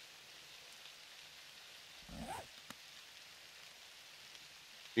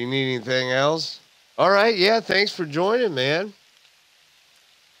 You need anything else? All right. Yeah. Thanks for joining, man.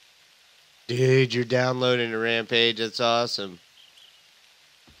 Dude, you're downloading a Rampage. That's awesome.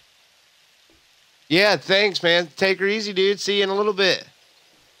 Yeah. Thanks, man. Take her easy, dude. See you in a little bit.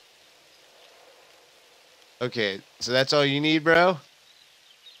 Okay. So that's all you need, bro?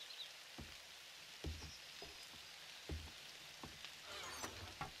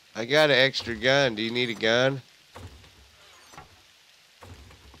 I got an extra gun. Do you need a gun?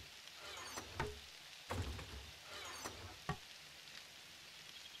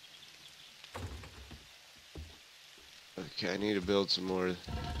 Okay, I need to build some more.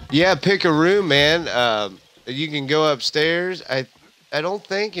 Yeah, pick a room, man. You can go upstairs. I don't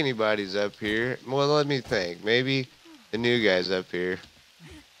think anybody's up here. Well, let me think. Maybe the new guy's up here.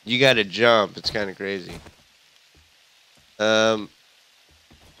 You got to jump. It's kind of crazy.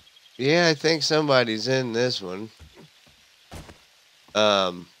 Yeah, I think somebody's in this one.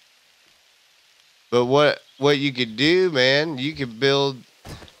 But what you could do, man? You could build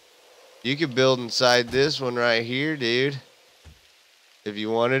inside this one right here, dude. If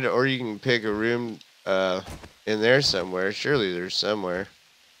you wanted, or you can pick a room in there somewhere. Surely there's somewhere.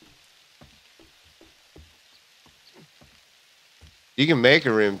 You can make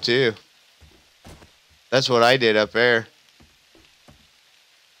a room too. That's what I did up there.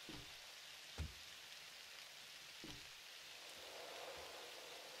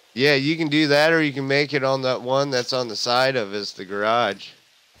 Yeah, you can do that, or you can make it on that one that's on the side of us, the garage.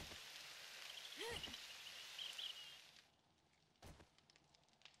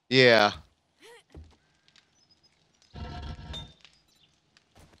 Yeah.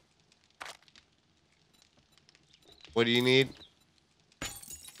 What do you need?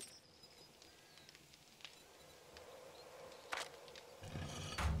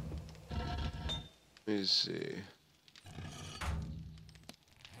 Let me see.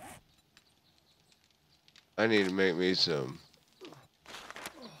 I need to make me some.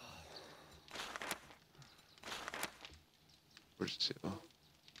 Where's it?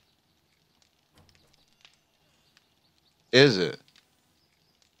 Is it?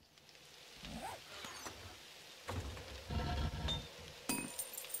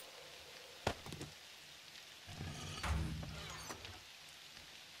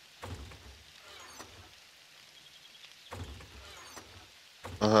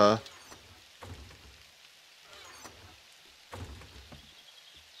 Uh-huh.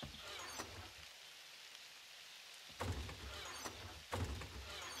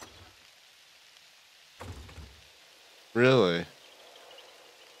 Really?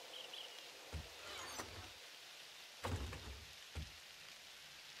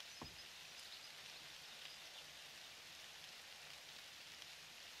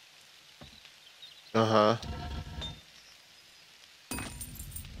 Uh-huh.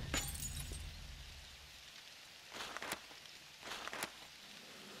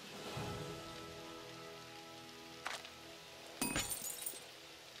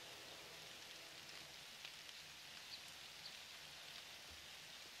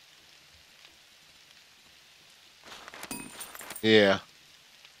 Yeah.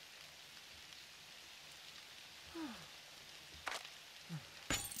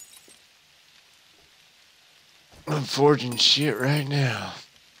 I'm forging shit right now.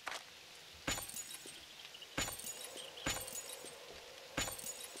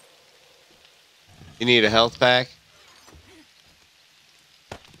 You need a health pack?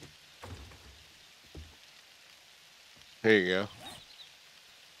 Here you go.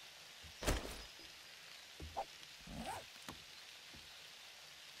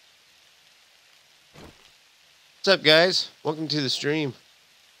 What's up, guys? Welcome to the stream.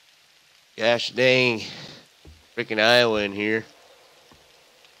 Gosh dang. Freaking Iowa in here.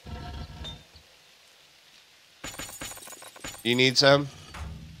 You need some?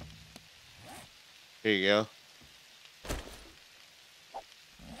 Here you go.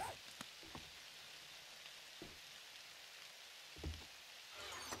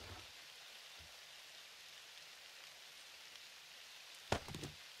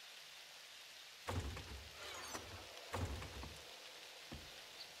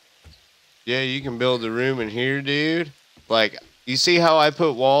 Yeah, you can build a room in here, dude. Like, you see how I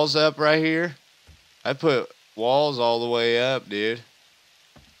put walls up right here? I put walls all the way up, dude.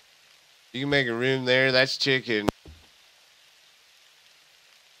 You can make a room there. That's chicken.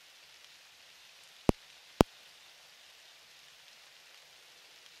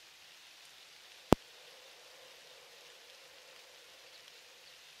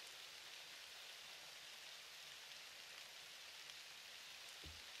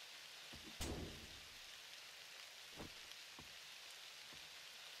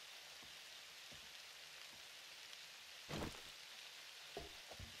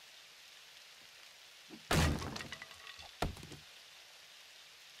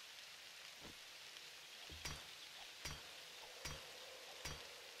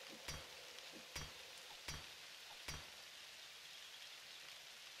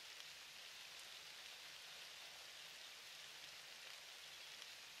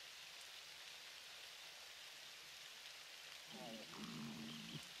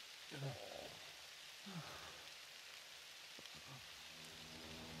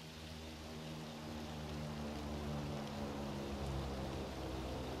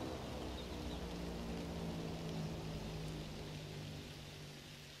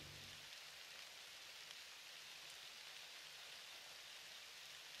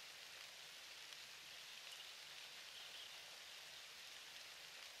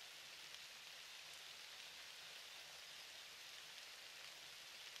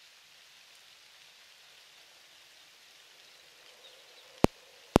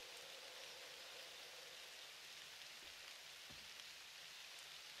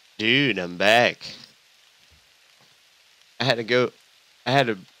 Dude, I'm back. I had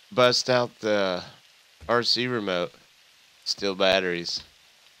to bust out the RC remote. Still batteries.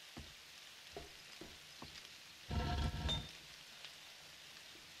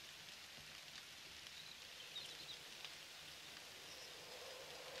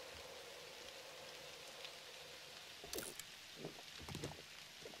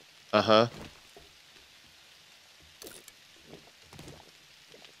 Uh-huh.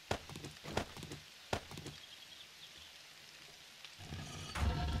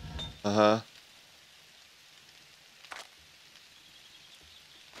 Uh-huh.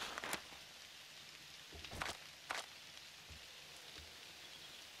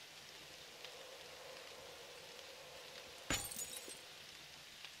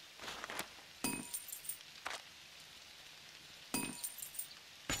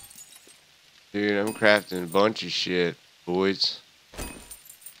 Dude, I'm crafting a bunch of shit, boys.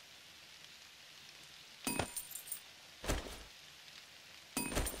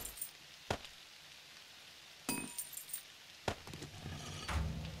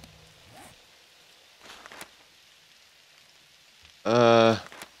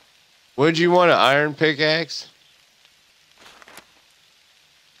 Would you want an iron pickaxe?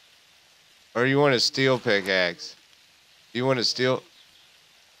 Or you want a steel pickaxe? You want a steel?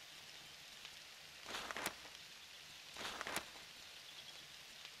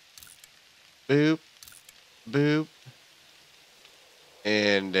 Boop. Boop.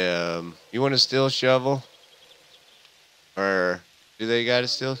 And, you want a steel shovel? Or do they got a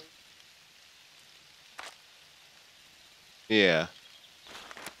steel? Yeah.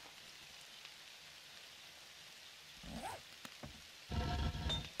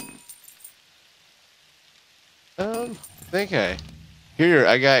 I think here,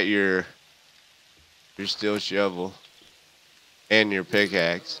 I got your steel shovel and your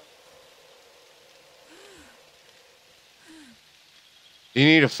pickaxe. You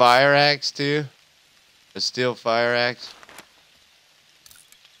need a fire axe too? A steel fire axe?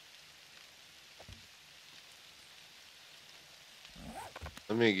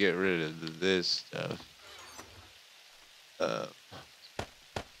 Let me get rid of this stuff.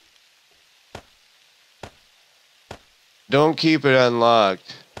 Don't keep it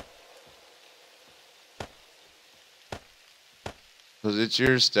unlocked. Because it's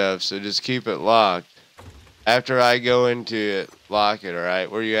your stuff, so just keep it locked. After I go into it, lock it,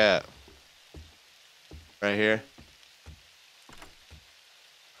 alright? Where you at? Right here?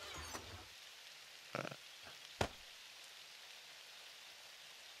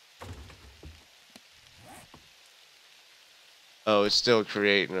 Oh, it's still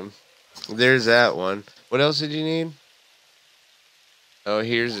creating them. There's that one. What else did you need? Oh,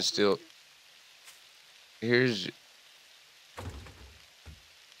 here's a still. Here's.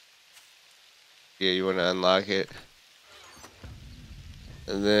 Yeah, you want to unlock it.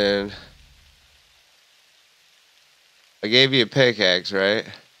 And then. I gave you a pickaxe, right?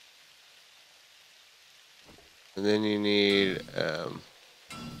 And then you need. Let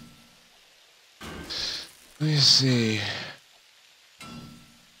me see.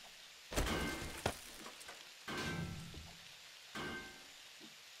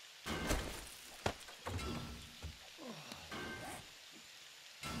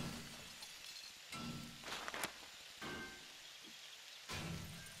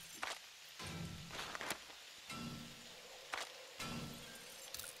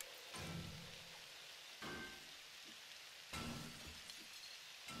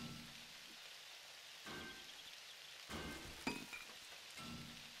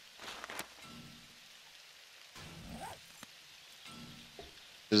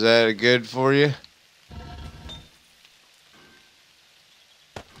 Is that good for you?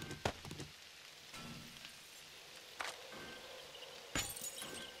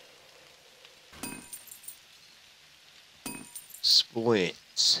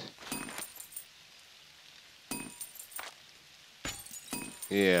 Splints.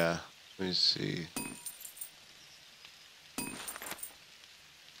 Yeah. Let me see.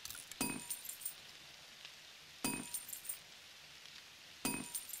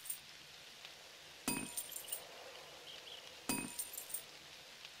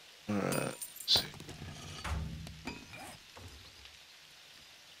 Alright. Let's see.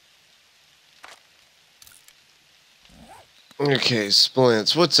 Okay,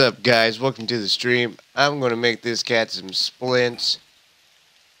 splints. What's up, guys? Welcome to the stream. I'm gonna make this cat some splints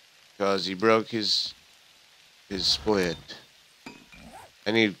because he broke his splint.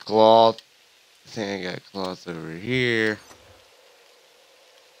 I need cloth. I think I got cloth over here.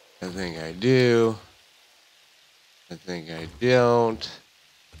 I think I do. I think I don't.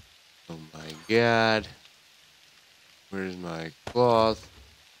 Oh my god. Where's my cloth?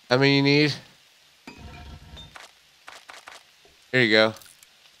 How many you need? Here you go.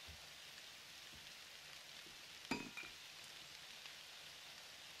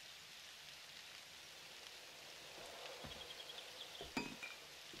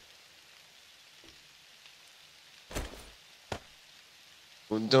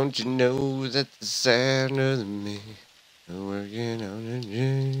 Well, don't you know that the sound of the me working on a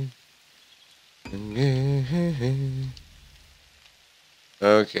dream?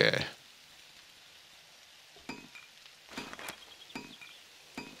 Okay.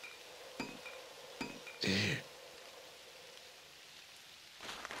 Dude.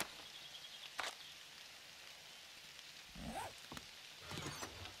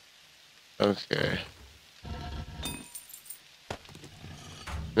 Okay.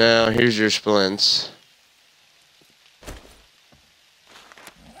 Now, here's your splints.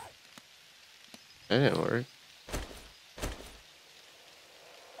 That didn't work.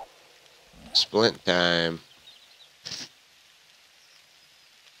 Splint time.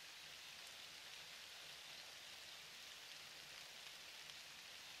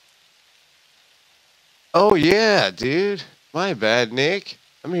 Oh, yeah, dude. My bad, Nick.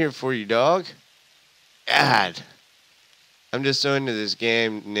 I'm here for you, dog. God. I'm just so into this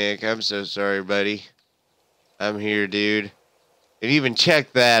game, Nick. I'm so sorry, buddy. I'm here, dude. And even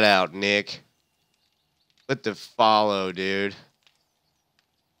check that out, Nick. Put the follow, dude.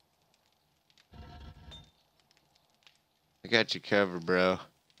 I got you covered, bro.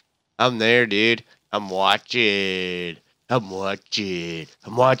 I'm there, dude. I'm watching. I'm watching.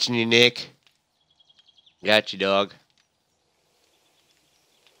 I'm watching you, Nick. Got you, dog.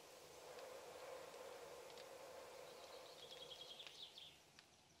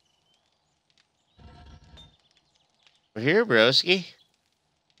 We're here, broski.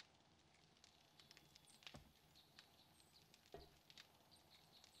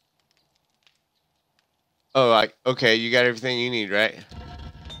 Oh, okay, you got everything you need, right?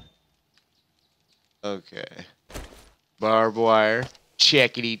 Okay. Barbed wire.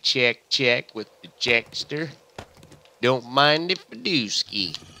 checkity check with the checkster. Don't mind if I do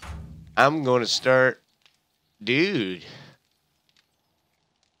ski. I'm gonna start, dude.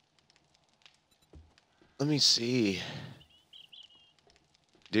 Let me see.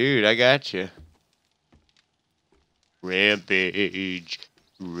 Dude, I got you. Rampage.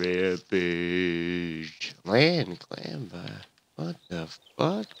 Rampage. Land clam by. What the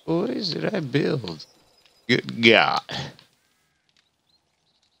fuck, boys, did I build? Good God.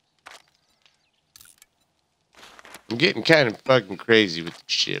 I'm getting kind of fucking crazy with the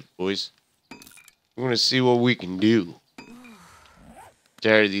shit, boys. I'm gonna see what we can do.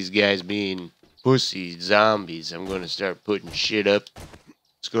 Tired of these guys being pussy zombies. I'm gonna start putting shit up.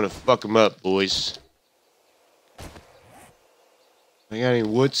 It's gonna fuck them up, boys. I got any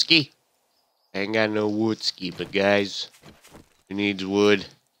woodski? I ain't got no woodski, but guys, who needs wood?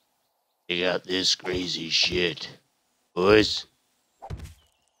 They got this crazy shit, boys.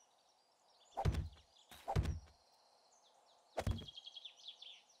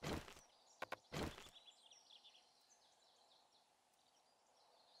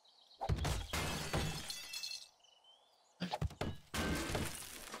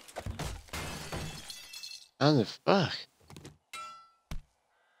 How the fuck?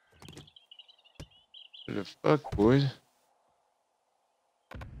 What the fuck, boys?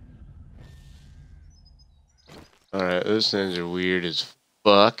 Alright, those things are weird as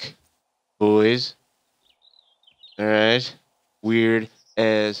fuck, boys. Alright? Weird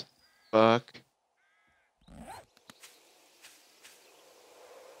as fuck.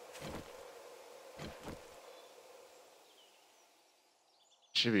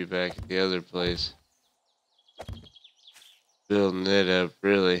 Should be back at the other place. Building it up,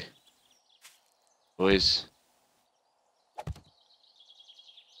 really. Boys.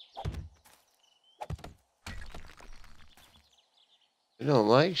 I don't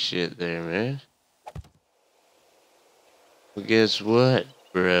like shit there, man. Well, guess what,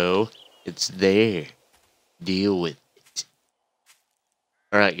 bro? It's there. Deal with it.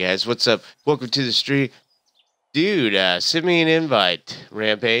 Alright, guys, what's up? Welcome to the street. Dude, send me an invite,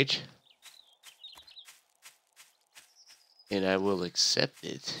 Rampage. And I will accept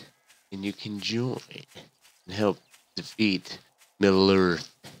it. And you can join and help defeat Middle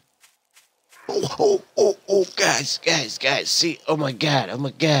Earth. Oh, guys. See, oh my god, I'm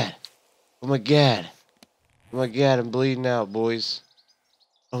bleeding out, boys.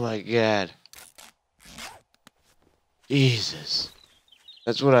 Oh my god. Jesus.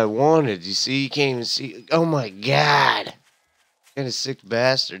 That's what I wanted. You see, you can't even see. Oh my god. What kind of sick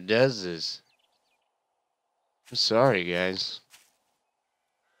bastard does this? I'm sorry, guys.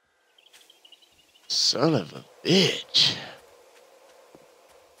 Son of a bitch.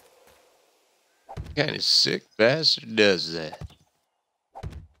 What kind of sick bastard does that?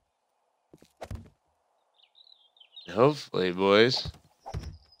 Hopefully, boys,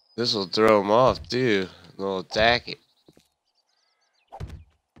 this will throw them off too. They'll attack it.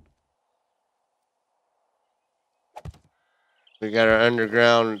 We got our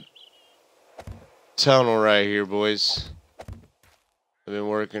underground tunnel right here, boys. I've been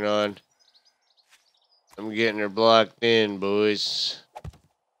working on. I'm getting her blocked in, boys.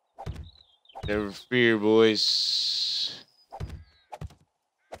 Never fear, boys.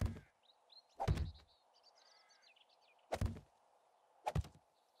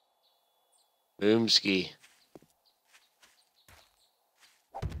 Boomski.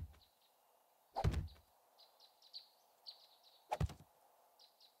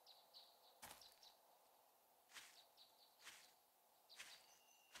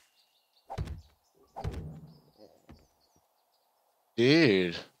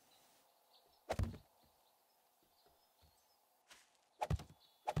 Dude.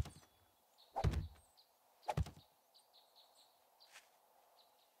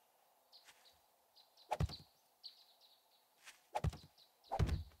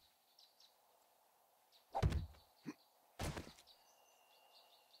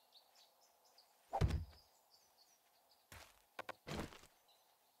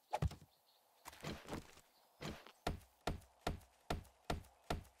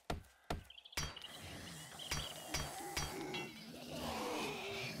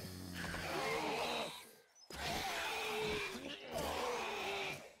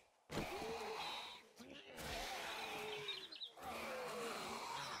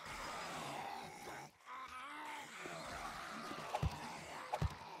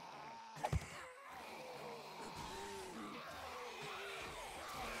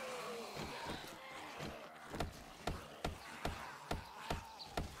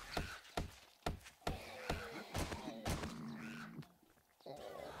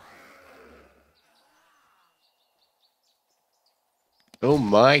 Oh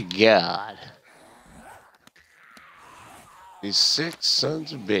my God. These sick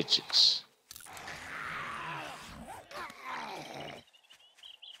sons of bitches.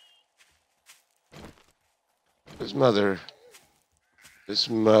 This mother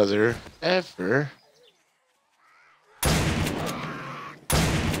effer.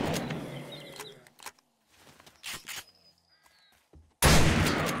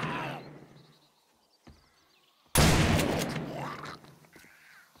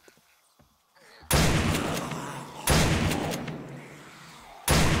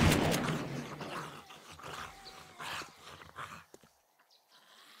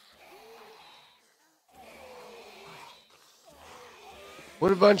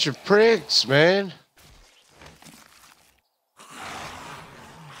 What a bunch of pricks, man.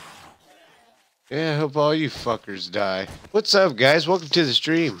 Yeah, I hope all you fuckers die. What's up, guys? Welcome to the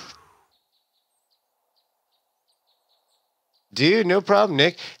stream. Dude, no problem,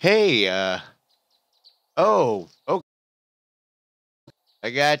 Nick. Hey, oh, I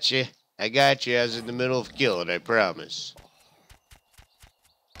got you. I was in the middle of killing, I promise.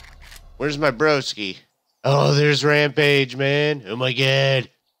 Where's my broski? Oh, there's Rampage, man. Oh my God.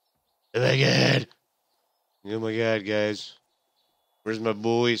 Oh my God. Oh my God, guys. Where's my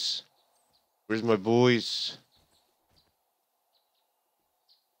boys? Where's my boys?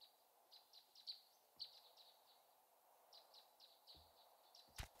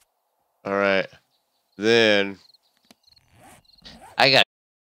 All right. Then I got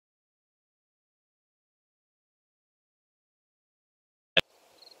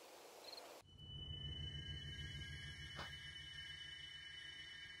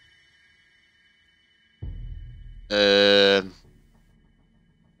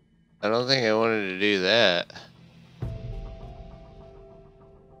I don't think I wanted to do that.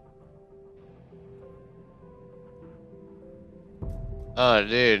 Oh,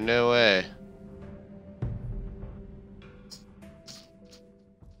 dude, no way.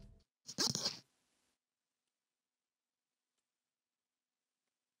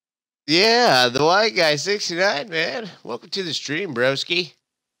 Yeah, the white guy 69, man. Welcome to the stream, broski.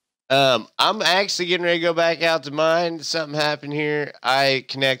 I'm actually getting ready to go back out to mine. Something happened here. I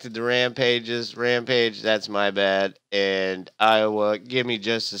connected the rampages. Rampage, that's my bad. And Iowa, give me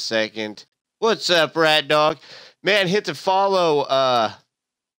just a second. What's up, rat dog? Man, hit the follow,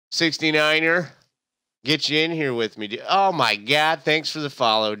 69er. Get you in here with me, dude. Oh my God, thanks for the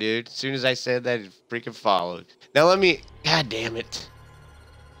follow, dude. As soon as I said that, it freaking followed. Now let me, God damn it.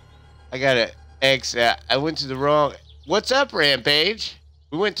 I gotta X that. I went to the wrong. What's up, Rampage?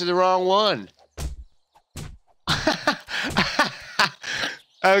 We went to the wrong one.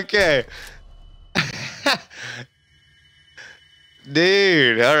 Okay.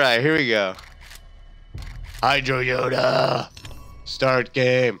 Dude, all right, here we go. Hydroyoda. Start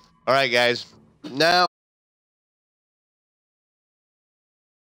game. All right, guys. Now.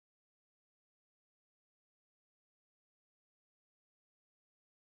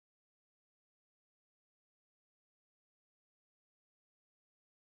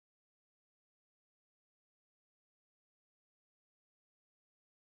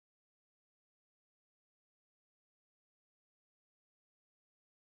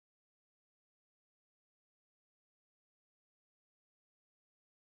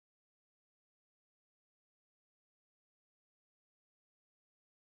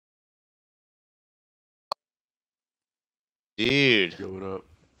 Dude. Yo, what up?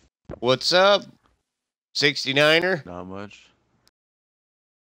 What's up? 69er? Not much.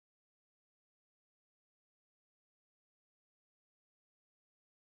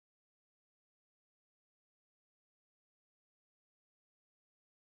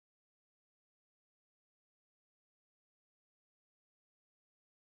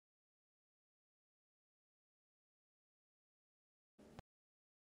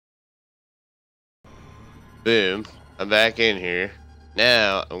 Boom. I'm back in here.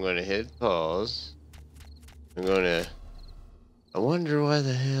 Now I'm going to hit pause. I'm going to... I wonder why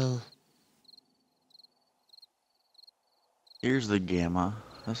the hell... Here's the gamma.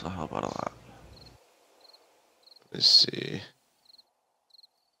 This will help out a lot. Let's see.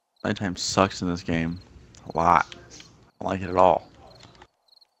 Nighttime sucks in this game. A lot. I don't like it at all.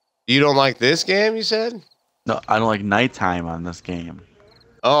 You don't like this game, you said? No, I don't like nighttime on this game.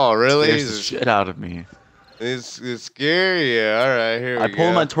 Oh, really? It scares the shit out of me. It's scary. Yeah. All right, here we go. I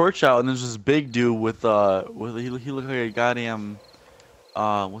pulled my torch out and there's this big dude with he looked like a goddamn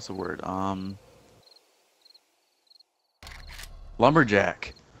what's the word?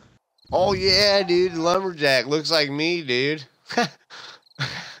 Lumberjack. Oh yeah, dude, lumberjack looks like me, dude.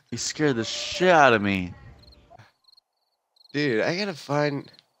 He scared the shit out of me. Dude, I gotta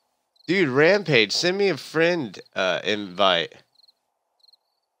find. Dude, Rampage, send me a friend invite.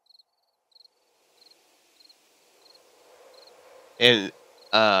 And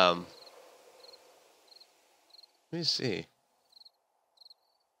let me see.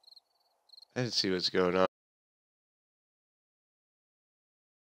 Let's see what's going on.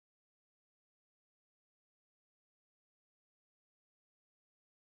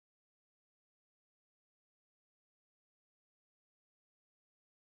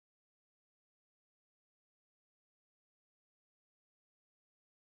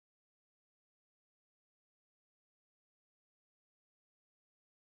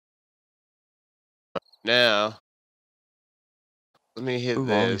 Now, let me hit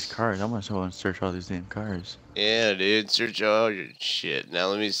Ooh, all these this. cars. I'm gonna go and search all these damn cars. Yeah, dude, search all your shit. Now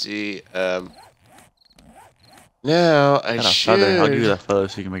let me see. Now I Got a feather. I'll give you should. that feather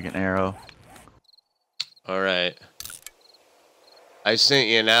so you can make an arrow. All right. I sent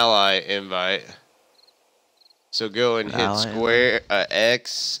you an ally invite. So go and An hit ally invite? square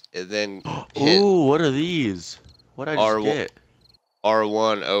X and then hit Ooh, what are these? What did I just R get?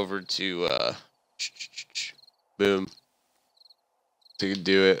 R1 over to boom to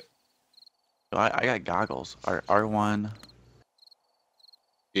do it. I got goggles. R1.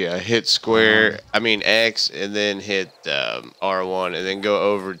 Yeah, hit R1. square. I mean X and then hit R1 and then go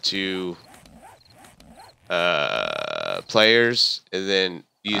over to players and then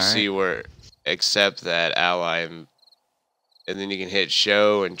you see Alright. where accept that ally and then you can hit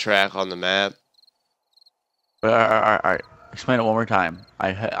show and track on the map. Alright. Explain it one more time.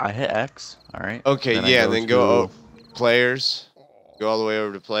 I hit X. Alright. Okay, Then I yeah, and go then go to players. Go all the way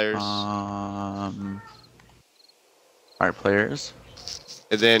over to players. Alright, players.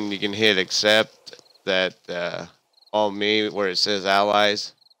 And then you can hit accept that on me where it says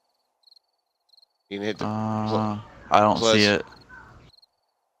allies. You can hit the I don't see plus. it.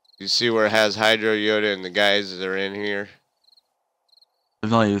 You see where it has Hydroyoda and the guys that are in here?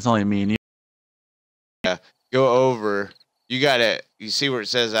 There's only me and you. Yeah. Go over. You got it. You see where it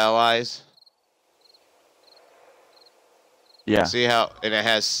says allies? Yeah. See how, and it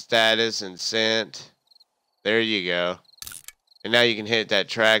has status and sent. There you go. And now you can hit that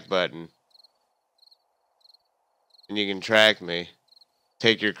track button. And you can track me.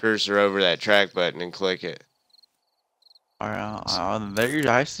 Take your cursor over that track button and click it. Alright,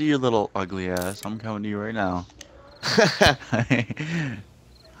 there I see your little ugly ass. I'm coming to you right now.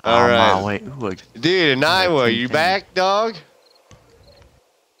 All On my right. way. Ooh, Dude, in a Iowa, ting you ting. back, dog?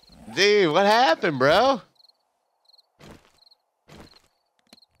 Dude, what happened, bro?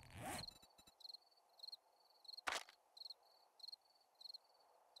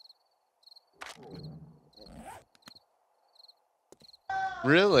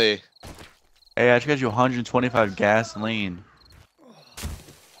 Really? Hey, I just got you 125 gasoline.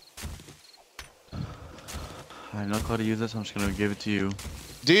 I know how to use this. I'm just gonna give it to you.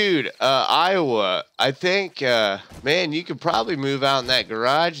 Dude, Iowa, I think, man, you could probably move out in that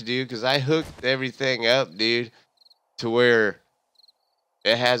garage, dude, because I hooked everything up, dude, to where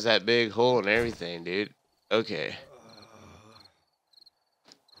it has that big hole and everything, dude. Okay.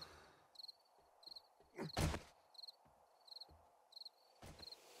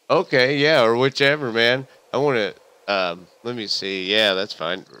 Okay, yeah, or whichever, man. I want to, let me see. Yeah, that's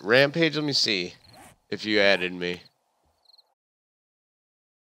fine. Rampage, let me see if you added me.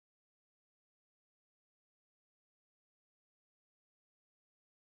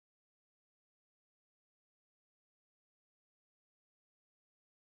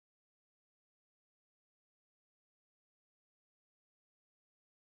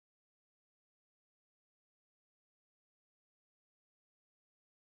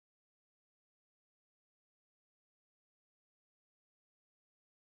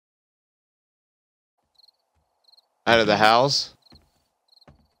 Out of the house.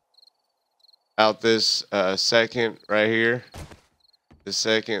 Out this second right here. The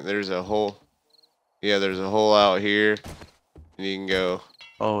second, there's a hole. Yeah, there's a hole out here. And you can go.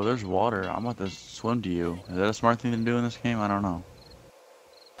 Oh, there's water. I'm about to swim to you. Is that a smart thing to do in this game? I don't know.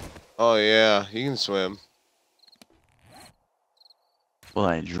 Oh, yeah, you can swim. Will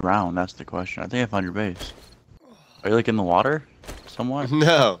I drown? That's the question. I think I found your base. Are you like in the water? Somewhat?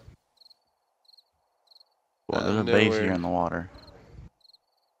 No. Well, there's a I'm base here nowhere. in the water.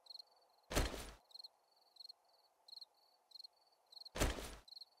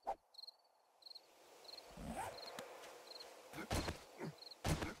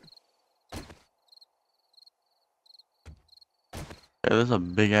 Yeah, there's a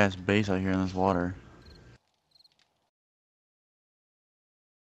big ass base out here in this water.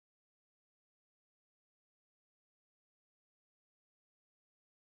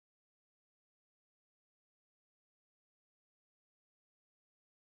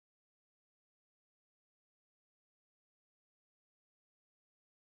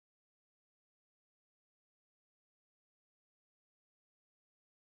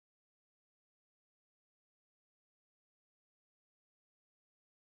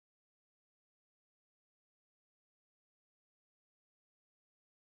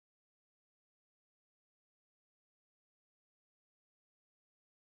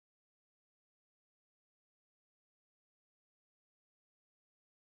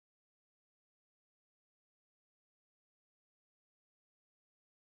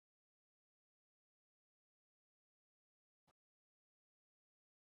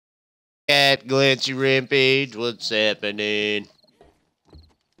 Cat Glancy Rampage, what's happening?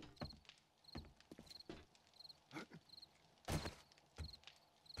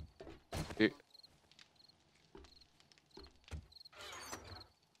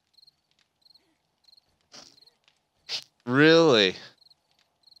 Really?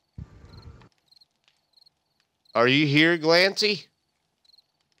 Are you here, Glancy?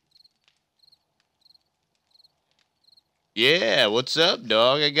 Yeah, what's up,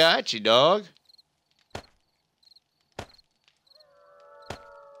 dog? I got you, dog.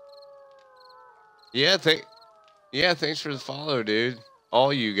 Yeah, thanks for the follow, dude.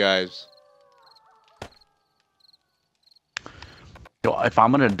 All you guys. Yo, if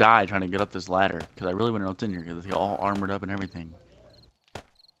I'm gonna die trying to get up this ladder, because I really want to know what's in here, because it's all armored up and everything.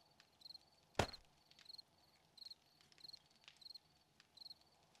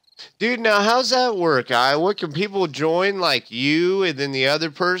 Dude, now how's that work? What can people join like you and then the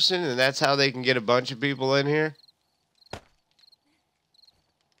other person, and that's how they can get a bunch of people in here?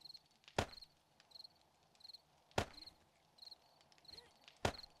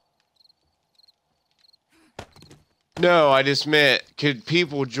 No, I just meant, could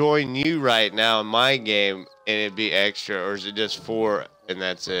people join you right now in my game and it'd be extra, or is it just 4 and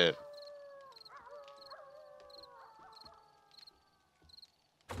that's it?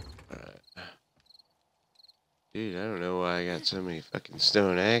 Dude, I don't know why I got so many fucking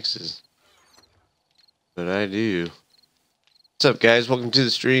stone axes. But I do. What's up, guys? Welcome to the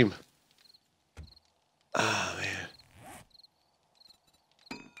stream. Oh, man.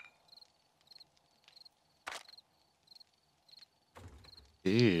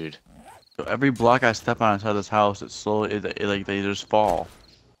 Dude. So every block I step on inside this house, it slowly, like they just fall.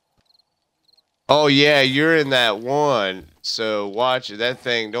 Oh, yeah, you're in that one. So watch it. That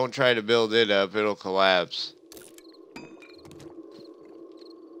thing, don't try to build it up. It'll collapse.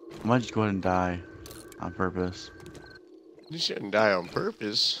 I might just go ahead and die on purpose. You shouldn't die on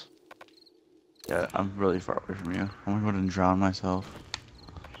purpose. Yeah, I'm really far away from you. I'm gonna go ahead and drown myself.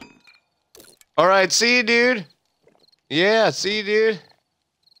 All right, see you, dude. Yeah, see you, dude.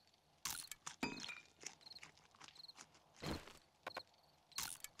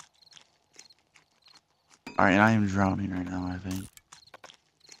 Alright, and I am drowning right now, I think.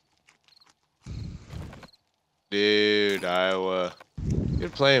 Dude, Iowa.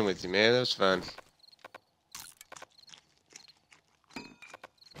 Good playing with you, man. That was fun.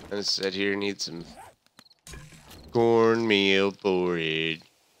 I just sat here and eat some cornmeal porridge.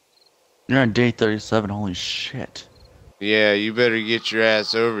 You're on day 37, holy shit. Yeah, you better get your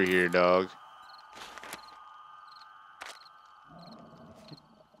ass over here, dog.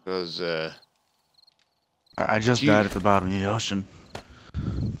 Because, I just died at the bottom of the ocean.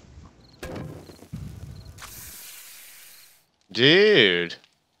 dude.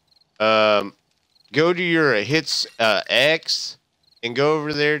 Go to your hits, X and go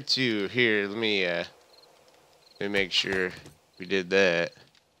over there to here. Let me make sure we did that.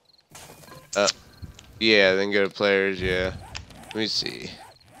 Yeah, then go to players, yeah. Let me see.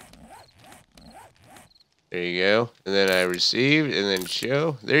 There you go. And then I received and then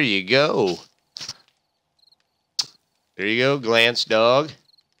show. There you go. There you go, glance dog.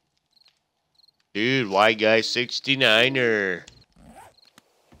 Dude, white guy 69er.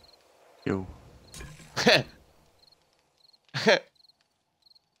 Yo.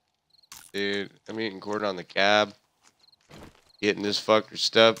 Dude, I'm eating corn on the cob. Getting this fucker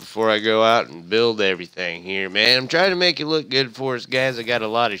stuff before I go out and build everything here, man. I'm trying to make it look good for us, guys. I got a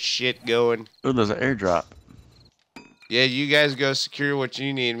lot of shit going. Oh, there's an airdrop. Yeah, you guys go secure what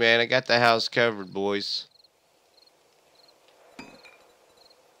you need, man. I got the house covered, boys.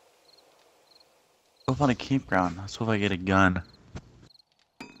 Go find a campground. Let's hope I get a gun.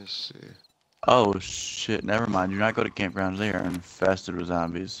 Let's see. Oh shit, never mind. Do not go to campgrounds. They are infested with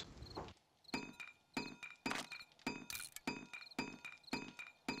zombies.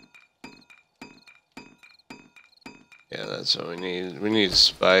 Yeah, that's what we need. We need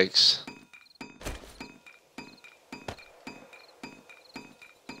spikes.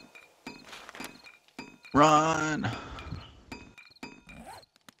 Run!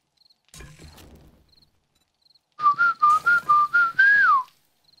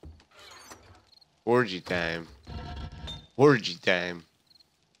 Orgy time. Orgy time.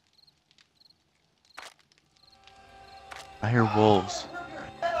 I hear wolves.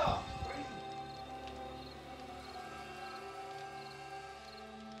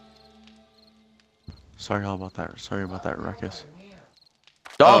 Sorry all about that. Sorry about that ruckus.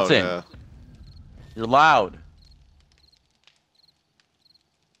 Dalton! Oh, no. You're loud.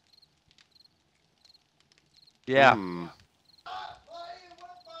 Yeah. Hmm.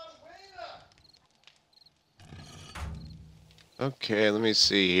 Okay, let me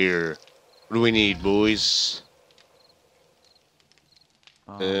see here. What do we need, boys?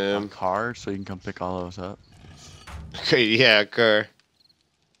 A car so you can come pick all those up. Okay, yeah, car.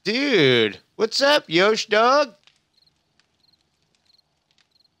 Dude, what's up, Yosh dog?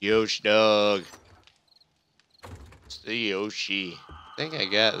 Yosh dog. It's the Yoshi. I think I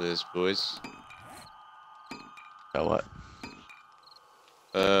got this, boys. Got what?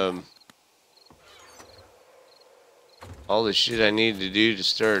 All the shit I need to do to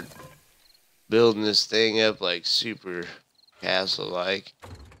start building this thing up like super castle-like.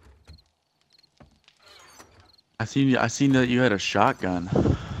 I seen that you had a shotgun.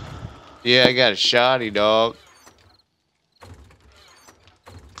 Yeah, I got a shotty, dog.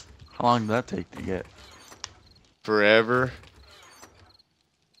 How long did that take to get? Forever.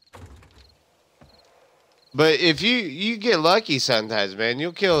 But if you get lucky sometimes, man,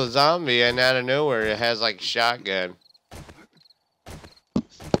 you'll kill a zombie and out of nowhere it has like a shotgun.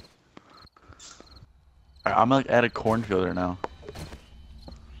 I'm like at a cornfield right now.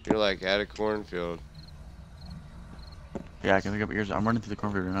 You're like at a cornfield. Yeah, I can pick up yours. I'm running through the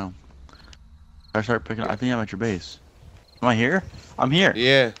cornfield right now. I start picking. I think I'm at your base. Am I here? I'm here.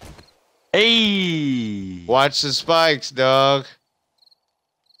 Yeah. Hey! Watch the spikes, dog.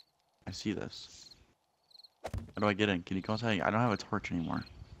 I see this. How do I get in? Can you come outside? I don't have a torch anymore.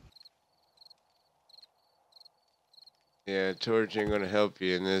 Yeah, torch ain't gonna help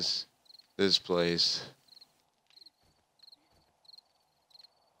you in this place.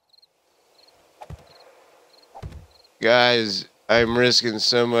 Guys, I'm risking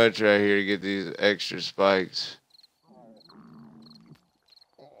so much right here to get these extra spikes.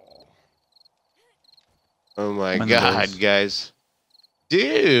 Oh my god, guys.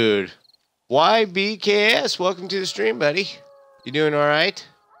 Dude! YBKS, welcome to the stream, buddy. You doing alright?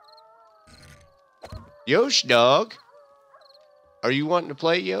 Yosh, dog. Are you wanting to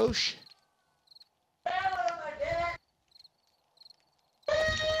play, Yosh?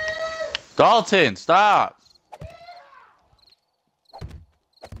 Dalton, stop!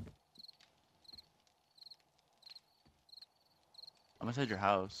 I'm inside your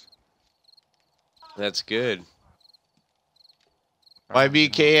house. That's good.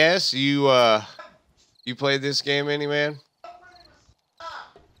 YBKS, you played this game any, man?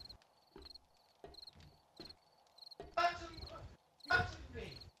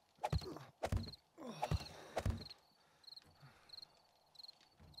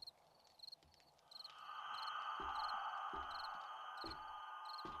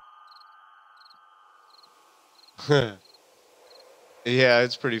 Yeah,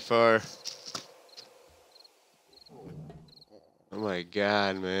 it's pretty far. Oh my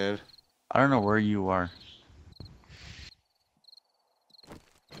god, man. I don't know where you are.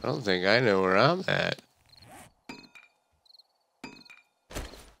 I don't think I know where I'm at.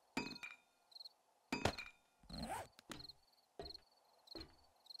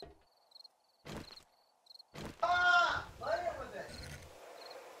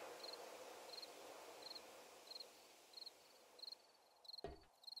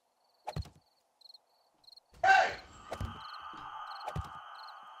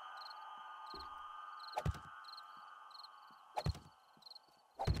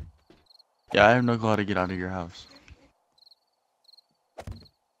 Yeah, I have no clue how to get out of your house.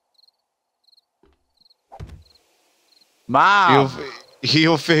 Mom!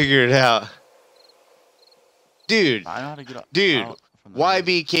 You'll figure it out. Dude. I know how to get out. Dude.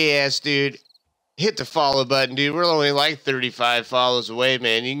 YBKS, dude. Hit the follow button, dude. We're only like 35 follows away,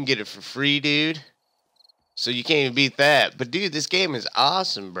 man. You can get it for free, dude. So you can't even beat that. But, dude, this game is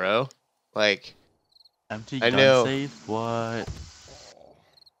awesome, bro. Like, empty I gun know. safe? What?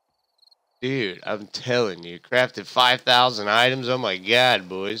 Dude, I'm telling you. Crafted 5,000 items. Oh, my God,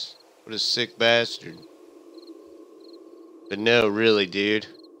 boys. What a sick bastard. But no, really, dude.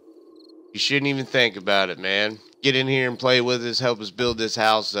 You shouldn't even think about it, man. Get in here and play with us. Help us build this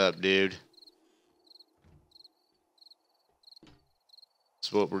house up, dude.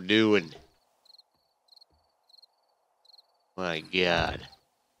 That's what we're doing. My God.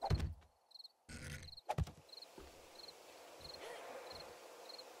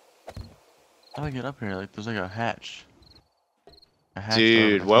 How do I get up here? Like, there's like a hatch.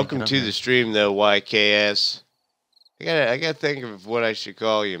 Dude, welcome to the stream, though, YKS. I gotta think of what I should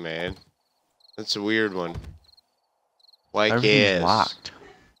call you, man. That's a weird one. YKS. Locked.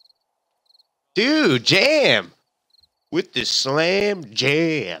 Dude, Jam! With the Slam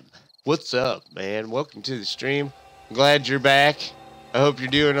Jam. What's up, man? Welcome to the stream. I'm glad you're back. I hope you're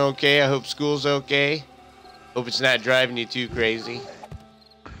doing okay. I hope school's okay. Hope it's not driving you too crazy.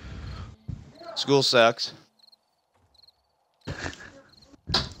 School sucks.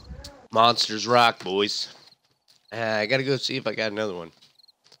 Monsters rock, boys. I gotta go see if I got another one.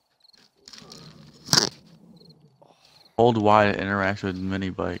 Hold Y to interact with mini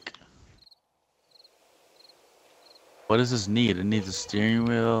bike. What does this need? It needs a steering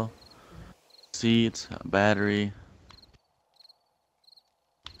wheel, seats, a battery.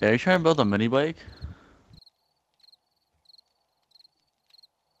 Yeah, are you trying to build a mini bike?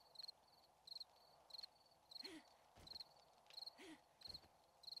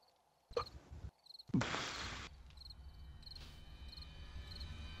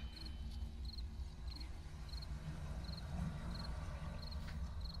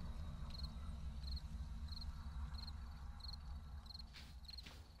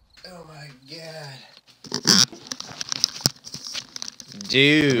 Oh my god.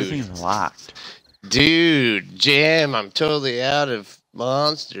 Dude. Everything's locked. Dude, Jam, I'm totally out of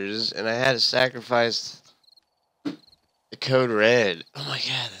monsters and I had to sacrifice the code red. Oh my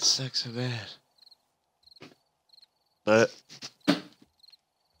god, that sucks so bad. But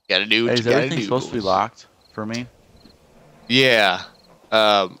gotta do what Hey, you is gotta everything do. supposed to be locked for me? Yeah.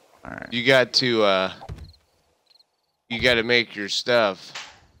 Alright. You got to make your stuff.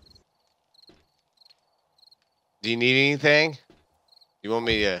 Do you need anything? You want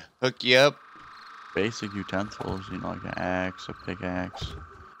me to hook you up? Basic utensils, you know, like an axe, a pickaxe.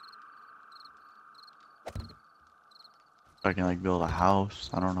 If I can like build a house,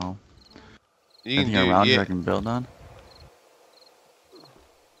 I don't know. You Anything can do, around yeah. here I can build on?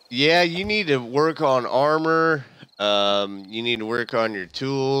 Yeah, you need to work on armor. You need to work on your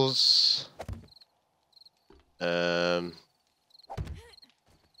tools.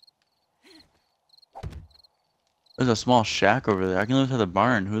 There's a small shack over there. I can live inside the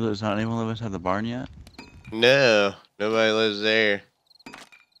barn. Who lives? Not anyone live inside the barn yet? No, nobody lives there.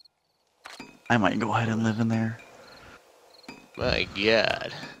 I might go ahead and live in there. My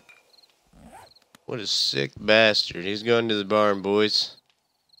God. What a sick bastard. He's going to the barn, boys.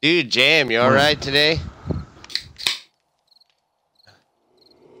 Dude, Jam, you alright today?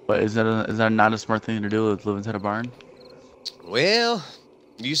 But is that not a smart thing to do? Live inside a barn? Well,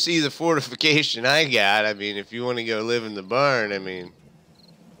 you see the fortification I got. I mean, if you want to go live in the barn, I mean...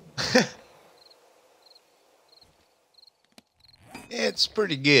 it's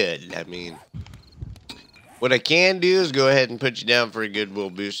pretty good. I mean... what I can do is go ahead and put you down for a goodwill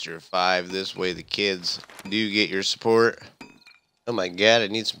booster of 5. This way the kids do get your support. Oh my god, I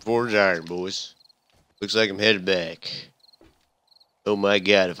need some forged iron, boys. Looks like I'm headed back. Oh my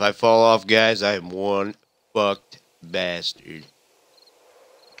god, if I fall off, guys, I am one fucked bastard.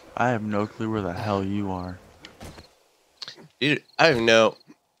 I have no clue where the hell you are. Dude, I don't even know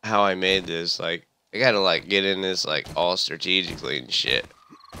how I made this. Like, I gotta, like, get in this, like, all strategically and shit.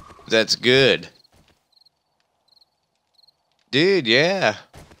 That's good. Dude, yeah.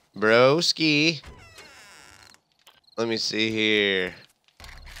 Broski. Let me see here.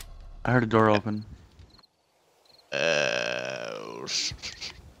 I heard a door open.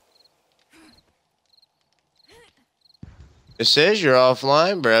 It says you're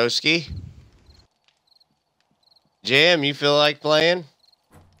offline, broski. Jam, you feel like playing?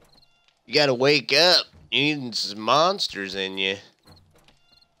 You gotta wake up. You need some monsters in you.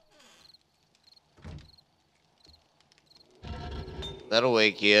 That'll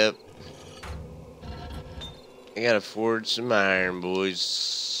wake you up. I gotta forge some iron,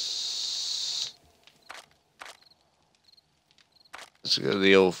 boys. Let's go to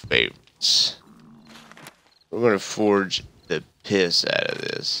the old favorites. We're gonna forge the piss out of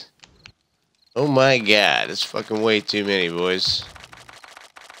this. Oh my god, it's fucking way too many, boys.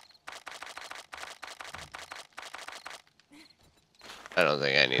 I don't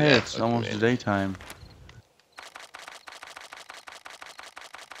think I need that. Hey, it's almost daytime.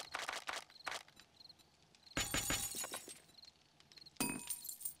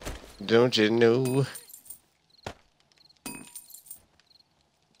 Don't you know?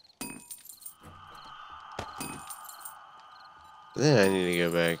 Then I need to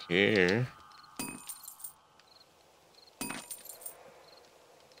go back here.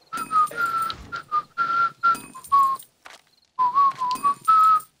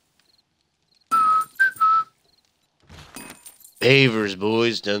 Pavers,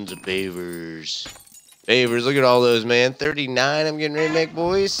 boys. Tons of pavers. Pavers, look at all those, man. 39 I'm getting ready to make,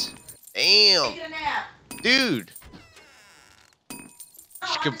 boys. Damn. Dude.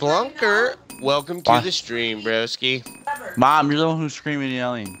 Shkaplunker. Welcome to the stream, broski. Mom, you're the one who's screaming and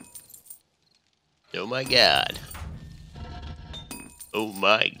yelling. Oh my god. Oh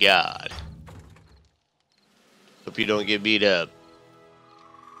my god. Hope you don't get beat up.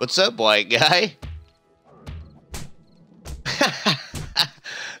 What's up, white guy?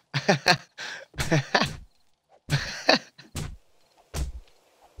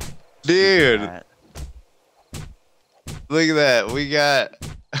 Dude, Cat. look at that. We got.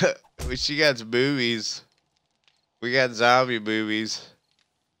 She got boobies. We got zombie boobies.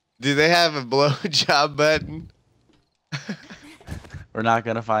 Do they have a blowjob button? We're not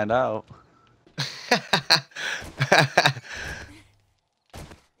gonna find out.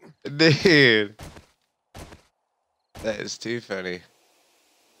 Dude, that is too funny.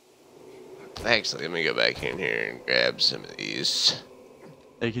 Actually, let me go back in here and grab some of these.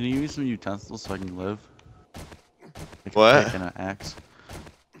 Hey, can you give me some utensils so I can live? Like a What? pick and an axe.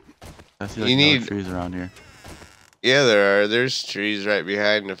 I see You like no need. trees around here. Yeah, there are. There's trees right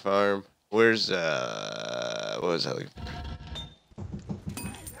behind the farm. Where's what was that?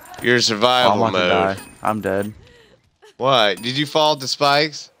 Your Oh, survival I'm about to mode. die. I'm dead. What? Did you fall to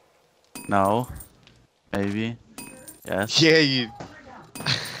spikes? No. Maybe. Yes. Yeah, you.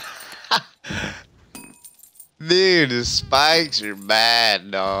 Dude, the spikes are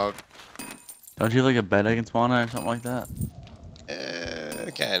bad, dog. Don't you have like a bed I can spawn on or something like that?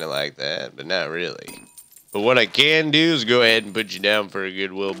 Kind of like that, but not really. But what I can do is go ahead and put you down for a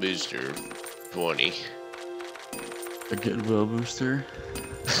goodwill booster of 20. A goodwill booster?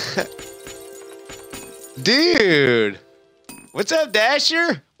 Dude! What's up,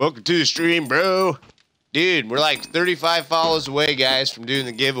 Dasher? Welcome to the stream, bro. Dude, we're like 35 follows away, guys, from doing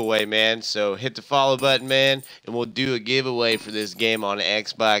the giveaway, man. So hit the follow button, man, and we'll do a giveaway for this game on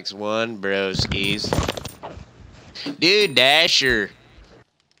Xbox One, broskies. Dude, Dasher.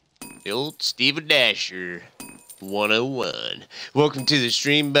 The old Steven Dasher 101. Welcome to the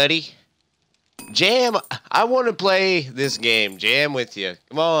stream, buddy. Jam, I want to play this game. Jam with you.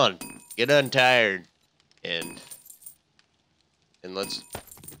 Come on. Get untired. And let's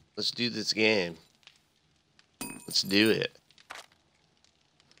do this game. Let's do it.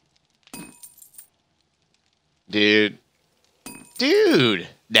 Dude.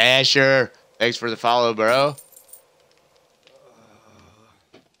 Dasher. Thanks for the follow, bro.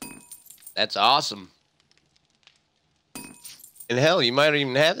 That's awesome. And hell, you might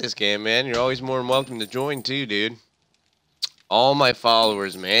even have this game, man. You're always more than welcome to join too, dude. All my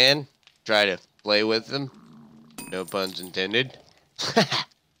followers, man. Try to play with them. No puns intended.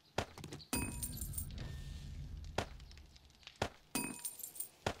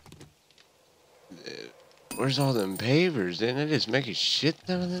 Where's all them pavers? Didn't I just make a shit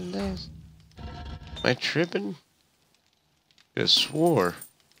ton of them days? Am I tripping? Just swore.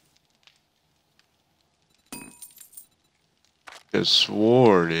 Just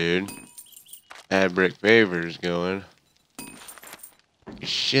swore, dude. Had brick pavers going. A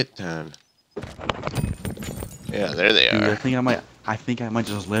shit ton. Yeah, there they Dude, are. I think I might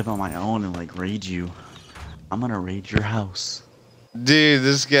just live on my own and like raid you. I'm gonna raid your house. Dude,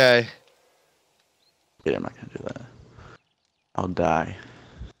 this guy. Wait, I'm not gonna do that. I'll die.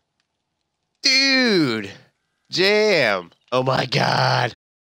 Dude! Jam! Oh my god.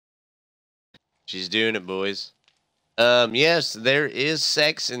 She's doing it, boys. Yes, there is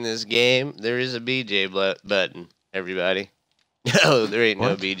sex in this game. There is a BJ button, everybody. No, there ain't no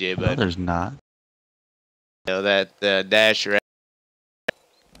What? BJ No, button. there's not. You know, that Dasher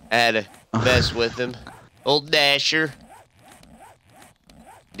had to mess with him. Old Dasher.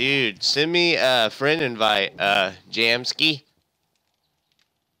 Dude, send me a friend invite, Jamski.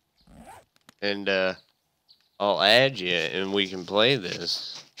 And, I'll add you and we can play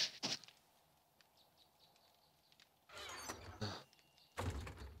this.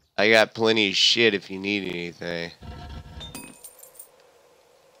 I got plenty of shit if you need anything.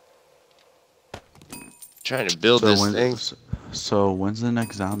 Trying to build this thing. So when's the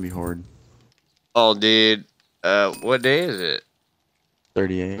next zombie horde? Oh, dude. What day is it?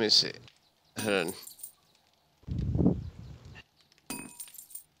 38. Let me see. Hold on.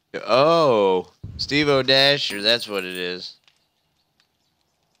 Oh, Steve O'Dasher, that's what it is.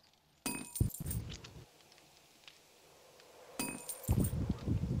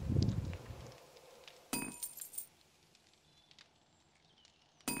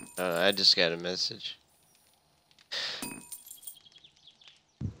 I just got a message.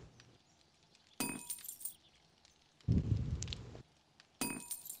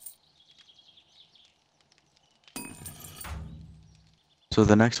 So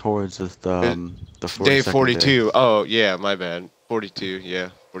the next horde's is the Day 42nd 42. day. Oh, yeah, my bad. 42, yeah,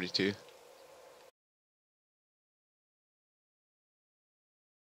 42.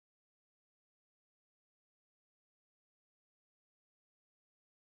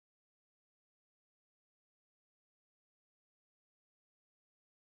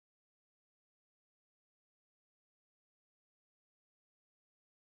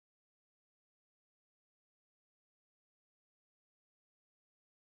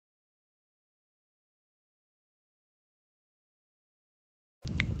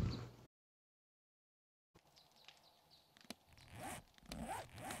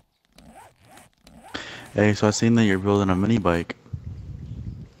 Hey, so I seen that you're building a mini bike.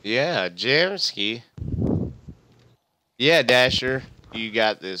 Yeah, Jamski. Yeah, Dasher, you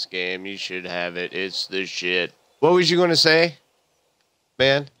got this game. You should have it. It's the shit. What was you gonna say,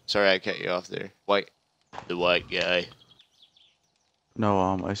 man? Sorry, I cut you off there. The white guy. No,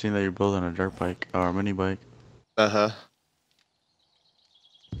 I seen that you're building a dirt bike or a mini bike. Uh-huh.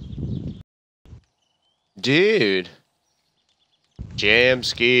 Dude.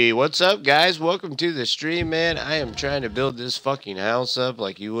 Jamski. What's up, guys? Welcome to the stream, man. I am trying to build this fucking house up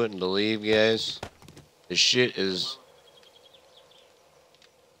like you wouldn't believe, guys. This shit is...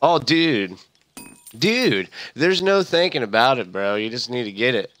 Oh, dude. Dude, there's no thinking about it, bro. You just need to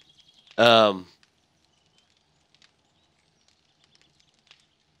get it.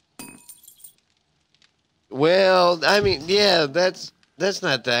 Well, I mean, yeah, that's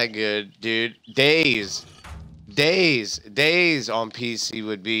not that good, dude. Days on PC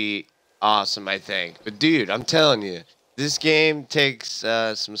would be awesome, I think. But dude, I'm telling you, this game takes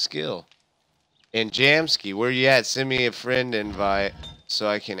some skill. And Jamski, where you at? Send me a friend invite so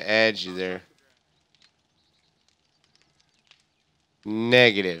I can add you there.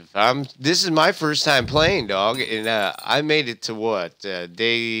 Negative. This is my first time playing, dog, and I made it to what?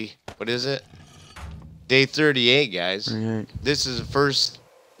 Day, what is it? Day 38, guys. 38. This is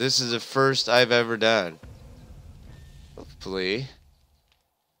the first I've ever done. Hopefully.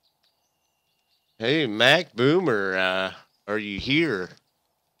 Hey, Mac Boomer, are you here?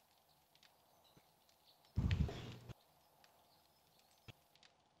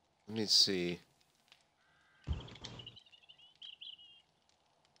 Let me see.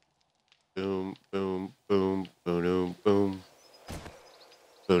 Boom, boom, boom, boom, boom,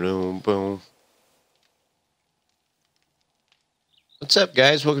 boom, boom. What's up,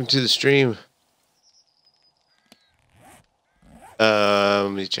 guys? Welcome to the stream.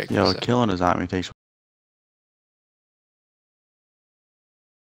 Let me check this out. Killing his eye mutation.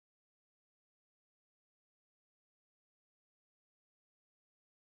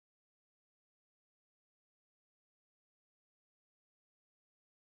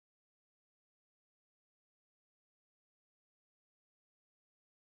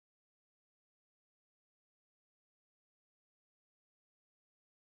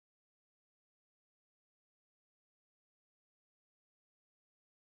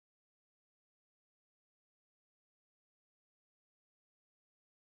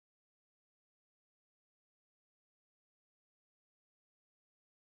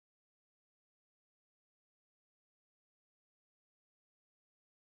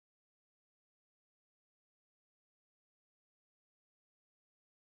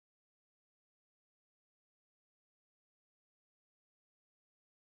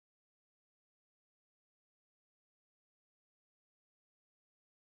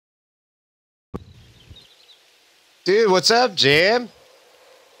 Dude, what's up, Jam?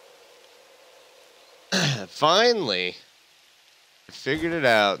 Finally. I figured it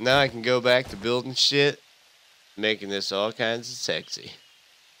out. Now I can go back to building shit, making this all kinds of sexy.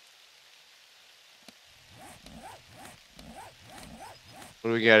 What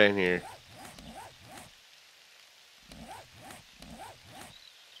do we got in here?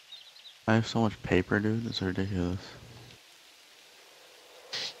 I have so much paper, dude. It's ridiculous.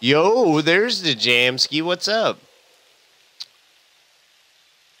 Yo, there's the Jamski. What's up?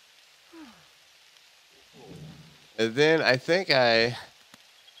 And then I think I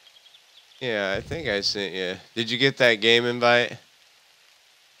sent you. Did you get that game invite?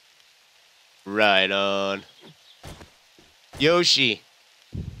 Right on. Yoshi,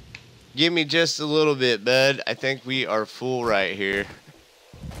 give me just a little bit, bud. I think we are full right here.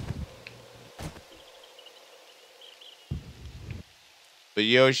 But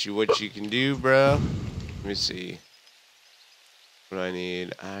Yoshi, what you can do, bro? Let me see. What do I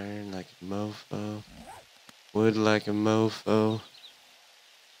need? Iron like a mofo. Wood like a mofo.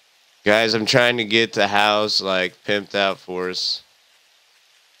 Guys, I'm trying to get the house like pimped out for us.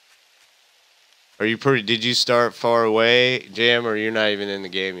 Are you did you start far away, Jam, or you're not even in the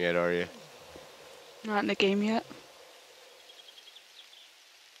game yet, are you? Not in the game yet.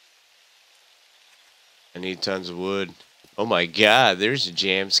 I need tons of wood. Oh my god, there's a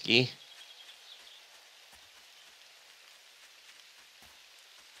Jamski.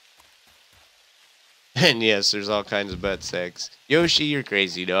 And yes, there's all kinds of butt sex. Yoshi, you're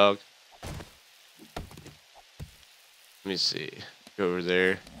crazy, dog. Let me see. Go over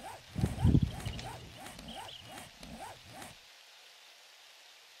there.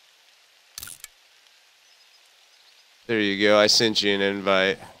 There you go. I sent you an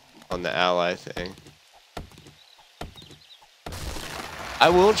invite on the ally thing. I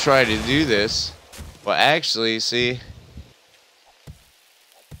will try to do this. Well, actually, see.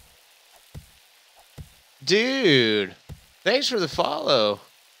 Dude, thanks for the follow.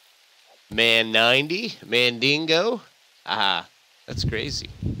 Man90, Mandingo. Aha, that's crazy.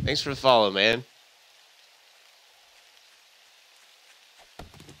 Thanks for the follow, man.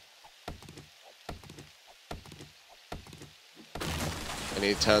 I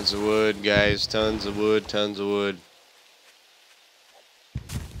need tons of wood, guys. Tons of wood, tons of wood.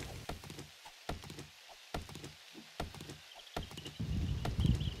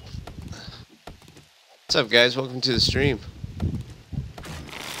 What's up, guys? Welcome to the stream.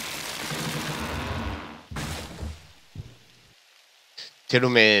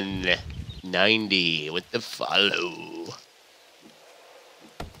 Tittleman 90 with the follow.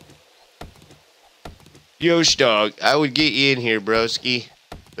 Yosh dog, I would get you in here, broski,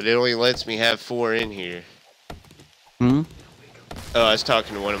 but it only lets me have 4 in here. Hmm? Oh, I was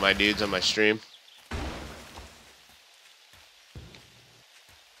talking to one of my dudes on my stream.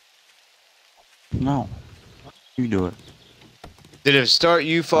 No. You do it. Did it start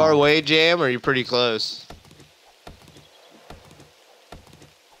you far away, Jam, or are you pretty close?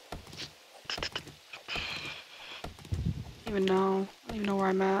 I don't even know where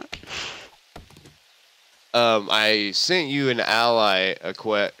I'm at. I sent you an ally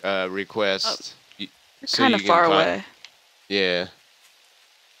request. You're so kind of you can far find- away. Yeah.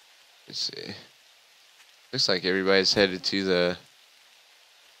 Let's see. Looks like everybody's headed to the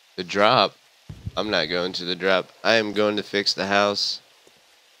drop. I'm not going to the drop. I am going to fix the house.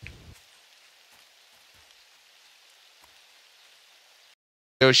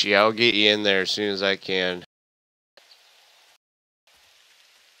 Yoshi, I'll get you in there as soon as I can.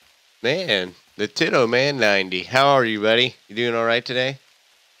 Man, the Titto Man 90. How are you, buddy? You doing all right today?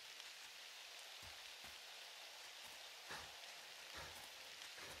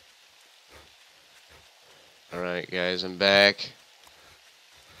 All right, guys, I'm back.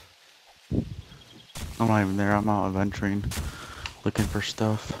 I'm not even there. I'm out adventuring, looking for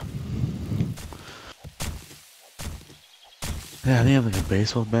stuff. Yeah, they have like a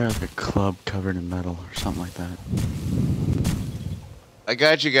baseball bat, like a club covered in metal or something like that. I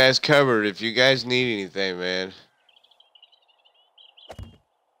got you guys covered if you guys need anything, man.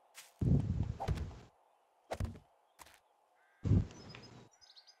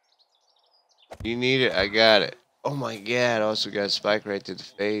 You need it, I got it. Oh my god, I also got a spike right to the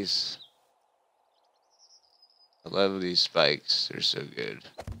face. I love these spikes, they're so good.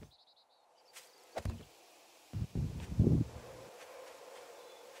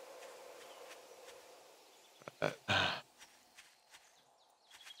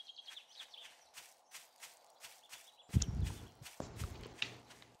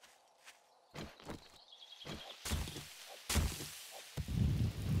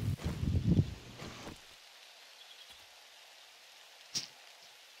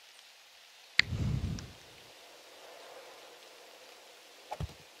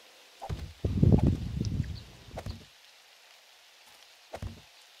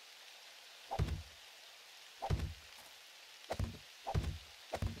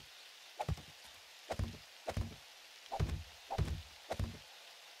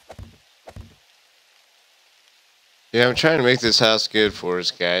 Yeah, I'm trying to make this house good for us,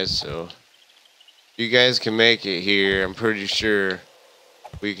 guys, so if you guys can make it here, I'm pretty sure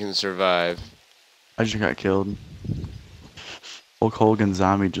we can survive. I just got killed. Hulk Hogan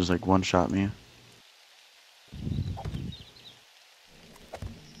zombie just like one-shot me.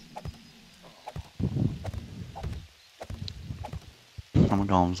 I'm gonna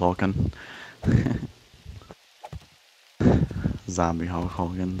call him Zulkin. Zombie Hulk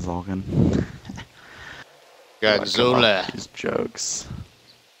Hogan, Zulkin. Godzilla. These jokes.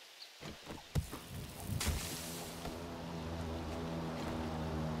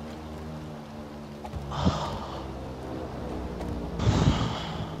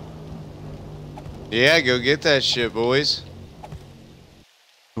 Yeah, go get that shit, boys.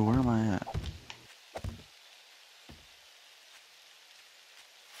 Where am I at?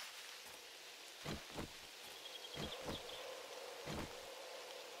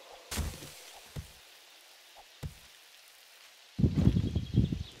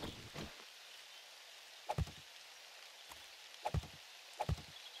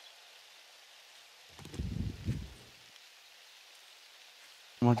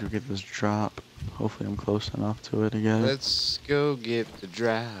 I want to get this drop. Hopefully I'm close enough to it again. Let's go get the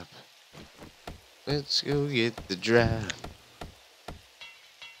drop. Let's go get the drop.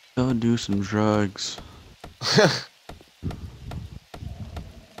 Go do some drugs.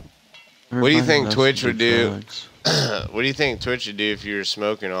 What do you think Everybody Twitch loves would to do? drugs. What do you think Twitch would do if you were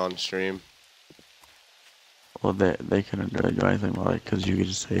smoking on stream? Well, they couldn't really do anything about it because you could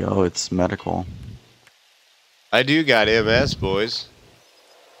just say, "Oh, it's medical." I do got MS, boys.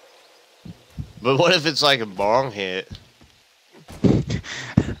 But what if it's like a bong hit?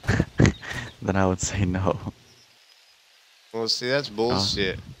 Then I would say no. Well, see, that's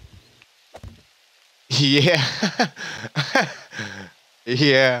bullshit. Yeah.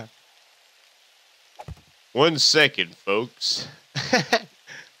 Yeah. 1 second, folks.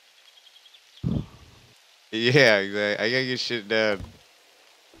 Yeah, exactly. I gotta get shit done.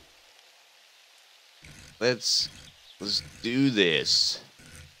 Let's do this.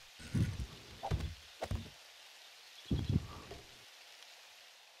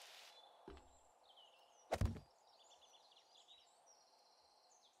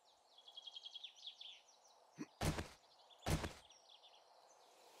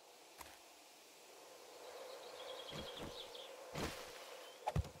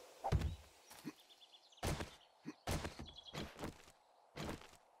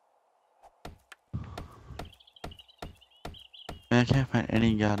 Man, I can't find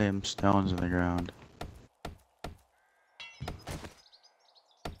any goddamn stones in the ground.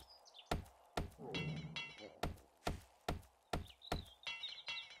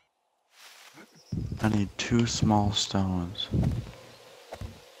 I need 2 small stones.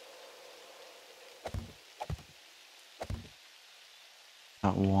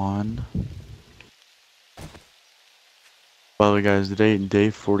 Got 1. By the way, guys, today, day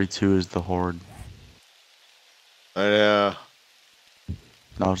 42 is the horde. I know.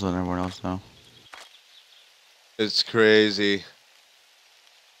 I'll just let everyone else know. It's crazy.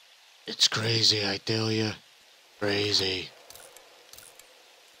 It's crazy, I tell you. Crazy.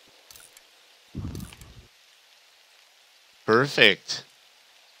 Perfect.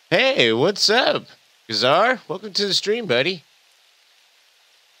 Hey, what's up? Gazar, welcome to the stream, buddy.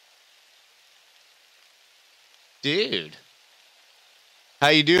 Dude. How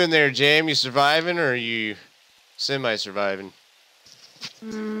you doing there, Jam? You surviving or are you semi-surviving?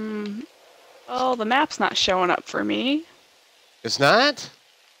 Oh, the map's not showing up for me. It's not?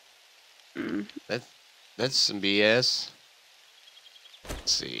 Mm. That's some BS.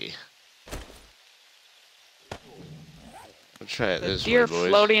 Let's see. I'll try it The this deer way, boys.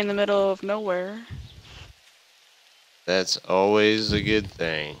 floating in the middle of nowhere. That's always a good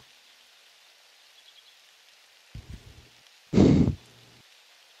thing.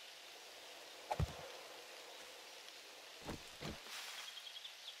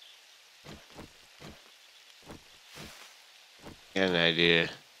 Got an idea.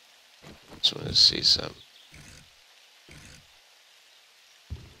 Just want to see something.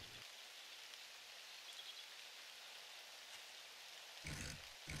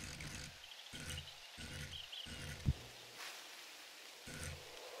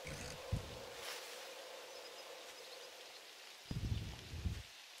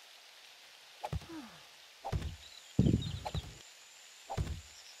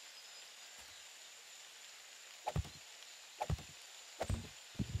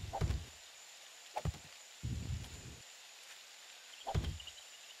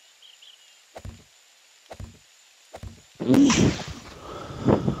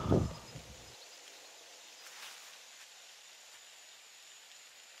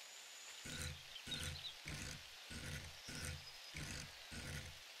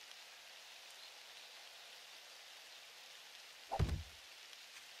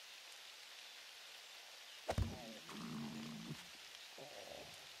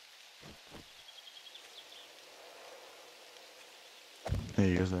 Hey,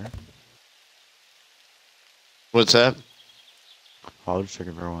 you guys there? What's that? I'll just check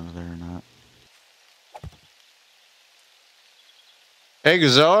if everyone's there or not. Hey,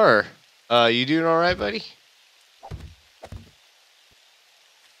 Gazar. You doing all right, buddy?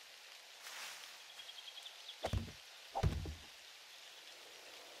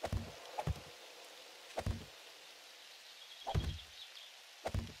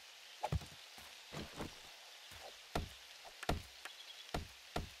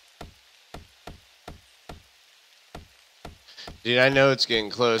 Dude, I know it's getting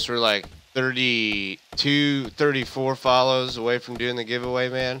close. We're like 32, 34 follows away from doing the giveaway,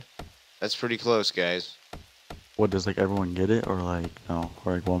 man. That's pretty close, guys. What, does like everyone get it, or like no,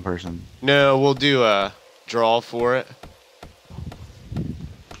 or like one person? No, we'll do a draw for it.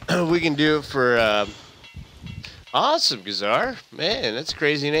 We can do it for awesome, Gazar. Man, that's a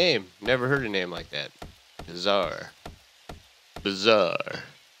crazy name. Never heard a name like that. Gazar. Bizarre.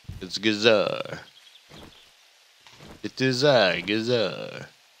 It's Gazar. It is I, Gazar.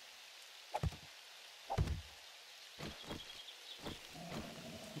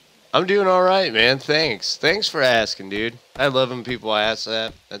 I'm doing all right, man. Thanks. Thanks for asking, dude. I love when people ask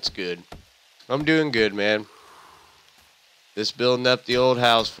that. That's good. I'm doing good, man. Just building up the old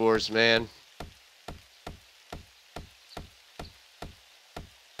house for us, man.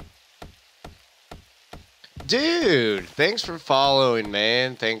 Dude, thanks for following,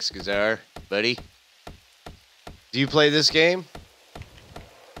 man. Thanks, Gazar, buddy. Do you play this game?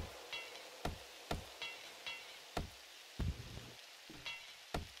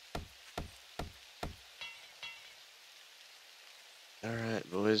 Alright,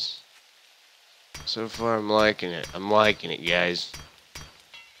 boys. So far, I'm liking it. I'm liking it, guys.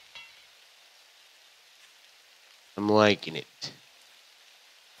 I'm liking it.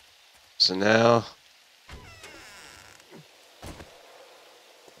 So now...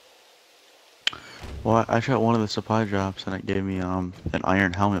 Well, I shot one of the supply drops and it gave me an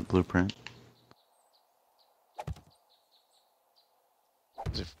iron helmet blueprint.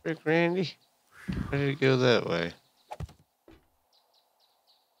 Is it Frick Randy? Why did it go that way?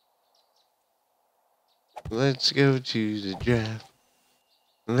 Let's go to the drive.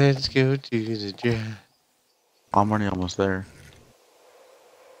 Let's go to the drive. I'm already almost there.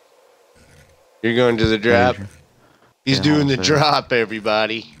 You're going to the drop? He's Yeah, doing the almost there. drop,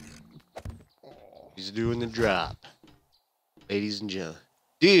 everybody. He's doing the drop. Ladies and gentlemen.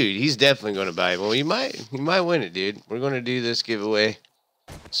 Dude, he's definitely going to buy it. Well, you might win it, dude. We're going to do this giveaway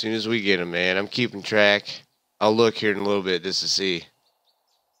as soon as we get him, man. I'm keeping track. I'll look here in a little bit just to see.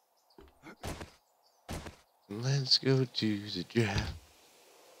 Let's go to the drive.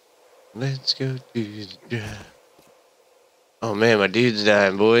 Let's go to the drive. Oh, man, my dude's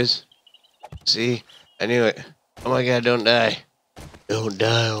dying, boys. See? I knew it. Oh, my God, don't die. Don't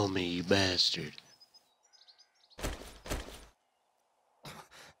die on me, you bastard.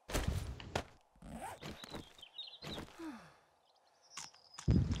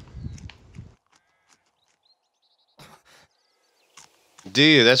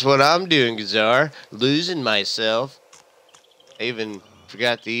 Dude, that's what I'm doing, Gazar. Losing myself. I even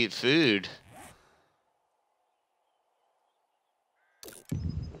forgot to eat food.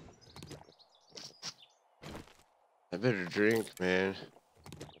 I better drink, man.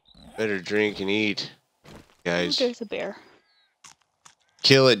 Better drink and eat, guys. Oh, there's a bear.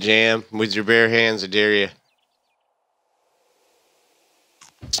 Kill it, Jam. With your bare hands, I dare you.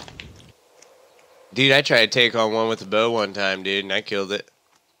 Dude, I tried to take on one with a bow one time, dude, and I killed it.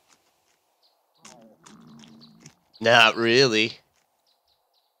 Not really.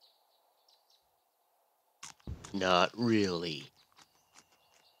 Not really.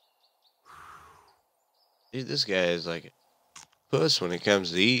 Dude, this guy is like a puss when it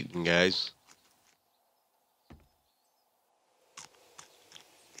comes to eating, guys.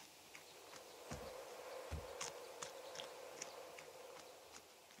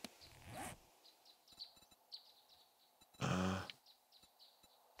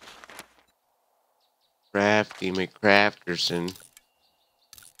 Crafty McCrafterson.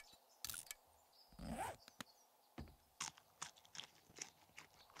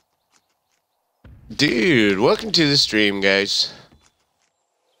 Dude, welcome to the stream, guys.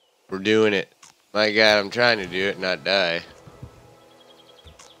 We're doing it. My God, I'm trying to do it, not die.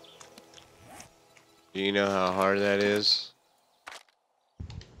 Do you know how hard that is?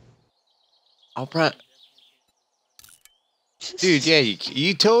 I'll probably... Dude, yeah,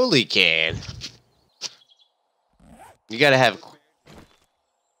 you totally can. You gotta have...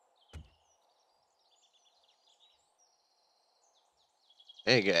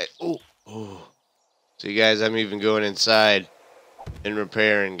 Hey, guys. Oh, oh. So, you guys, I'm even going inside and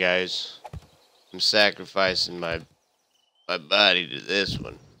repairing, guys. I'm sacrificing my body to this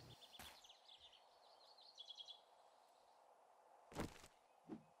one.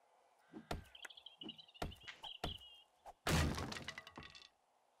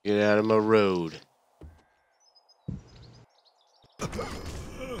 Get out of my road.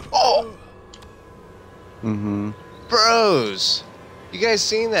 Oh! Bros! You guys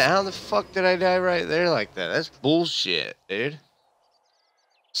seen that? How the fuck did I die right there like that? That's bullshit, dude.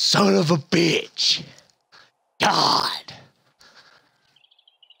 Son of a bitch! God!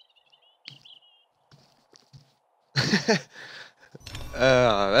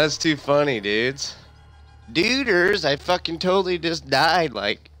 Oh, that's too funny, dudes. Duders, I fucking totally just died,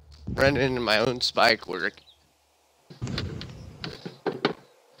 like, running into my own spike work.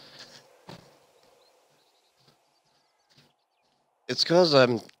 It's cause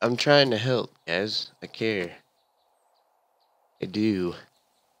I'm trying to help, guys. I care. I do.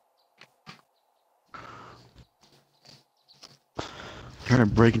 I'm trying to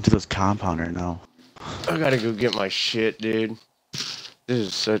break into this compound right now. I gotta go get my shit, dude. This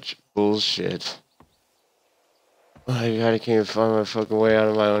is such Bullshit. Oh my god, I can't even find my fucking way out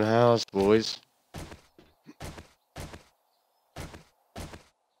of my own house, boys.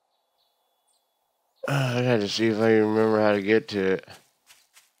 I gotta see if I can remember how to get to it.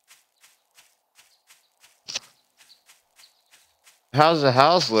 How's the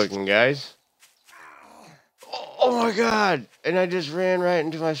house looking, guys? Oh my god! And I just ran right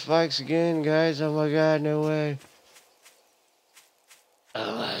into my spikes again, guys. Oh my god, no way.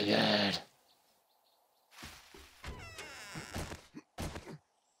 Oh my god.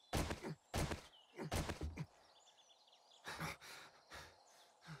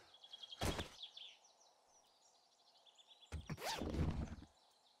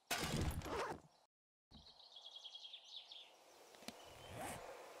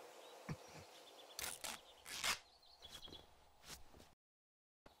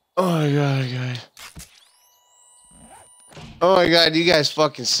 Oh my god, guys. Oh my god, you guys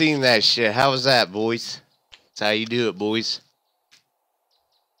fucking seen that shit. How was that, boys? That's how you do it, boys.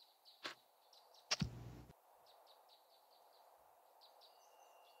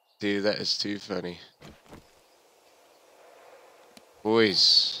 Dude, that is too funny.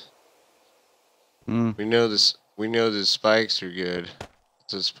 Boys. We know this. We know the spikes are good.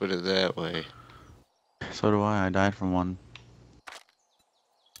 Let's put it that way. So do I. I died from one.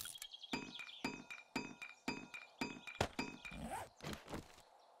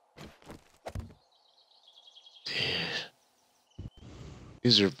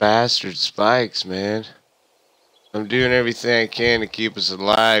 These are bastard spikes, man. I'm doing everything I can to keep us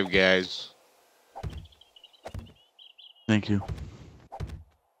alive, guys. Thank you.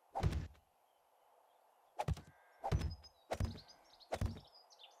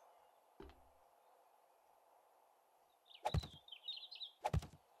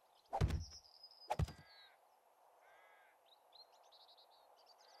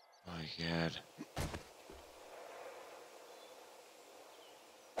 Oh my god.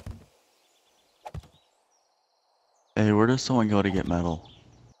 Hey, where does someone go to get metal?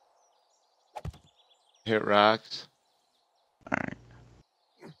 Hit rocks. Alright.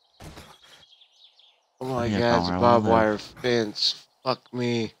 Oh my Yeah, god, it's a Palmer, I barbed wanna live. wire fence. Fuck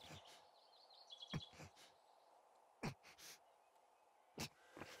me.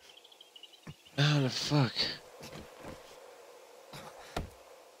 How the fuck?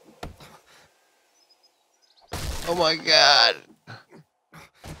 Oh my god.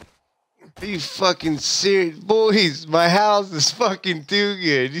 Are you fucking serious? Boys, my house is fucking too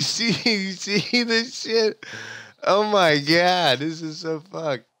good. You see this shit? Oh my god, this is so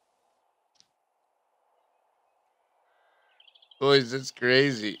fucked. Boys, that's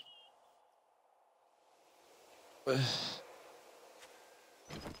crazy.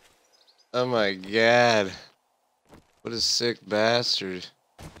 Oh my god. What a sick bastard.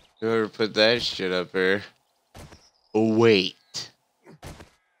 Whoever put that shit up there. Oh, wait.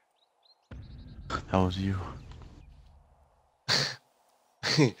 That was you.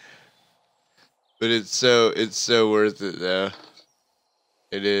 But it's so worth it though.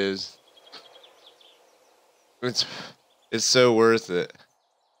 It is. It's so worth it.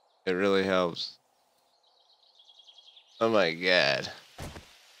 It really helps. Oh my god.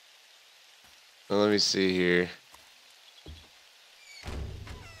 Well, let me see here.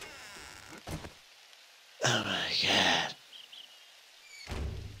 Oh my god.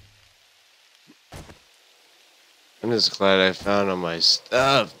 I'm just glad I found all my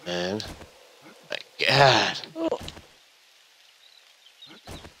stuff, man. My god. Oh,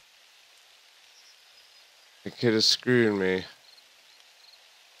 It could have screwed me.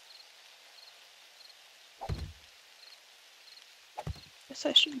 guess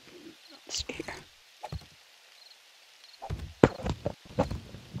I should. Let's see here.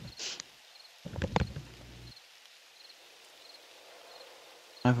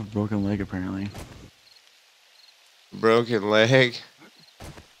 I have a broken leg apparently. Broken leg.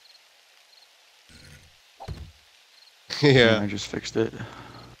 Yeah, Yeah. I just fixed it.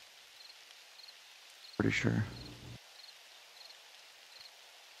 Pretty sure.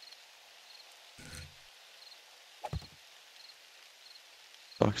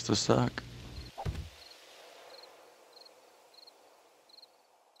 Sucks to suck.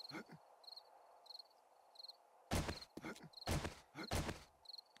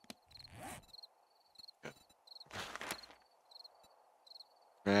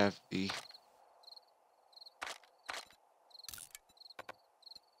 Crafty.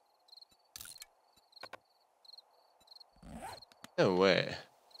 No way.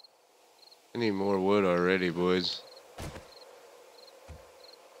 I need more wood already, boys.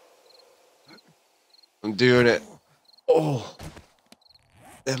 I'm doing it. Oh.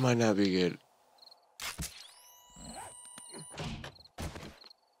 That might not be good.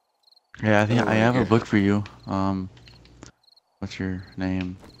 Yeah, I think Oh I my have a God. book for you. What's your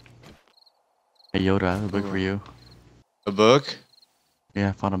name? Hey Yoda, I have a book for you. A book? Yeah,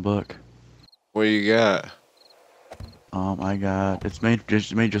 I found a book. What you got? It's made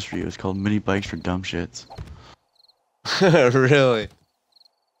just for you. It's called Mini Bikes for Dumb Shits. Really?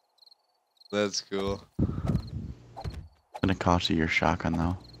 That's cool. It's gonna cost you your shotgun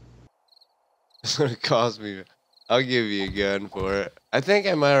though. It's gonna cost me. I'll give you a gun for it. I think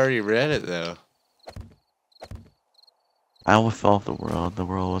I might already read it though. I almost fell off the world. The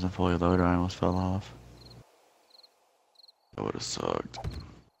world wasn't fully loaded. I almost fell off. That would have sucked.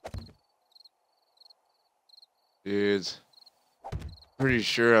 Dudes. Pretty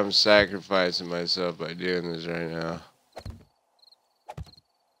sure I'm sacrificing myself by doing this right now.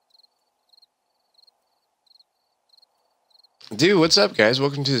 Dude, what's up, guys?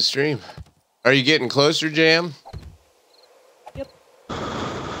 Welcome to the stream. Are you getting closer, Jam? Yep.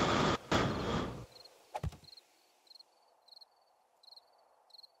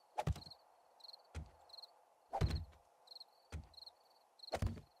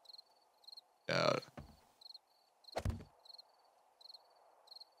 Yeah.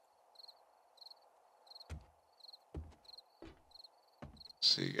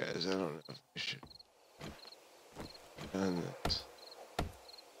 See, guys, I don't know if I should have done this.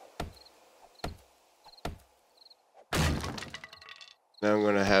 Now I'm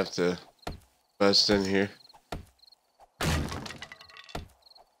gonna have to bust in here.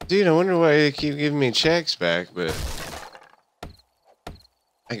 Dude, I wonder why they keep giving me checks back, but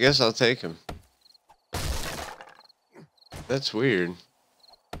I guess I'll take them. That's weird.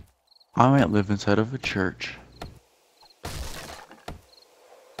 I might live inside of a church.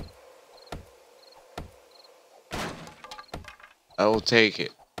 I will take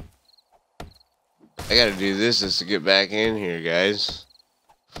it. I gotta do this just to get back in here, guys.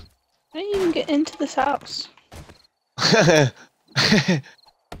 How do you even get into this house?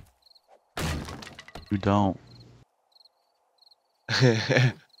 You don't.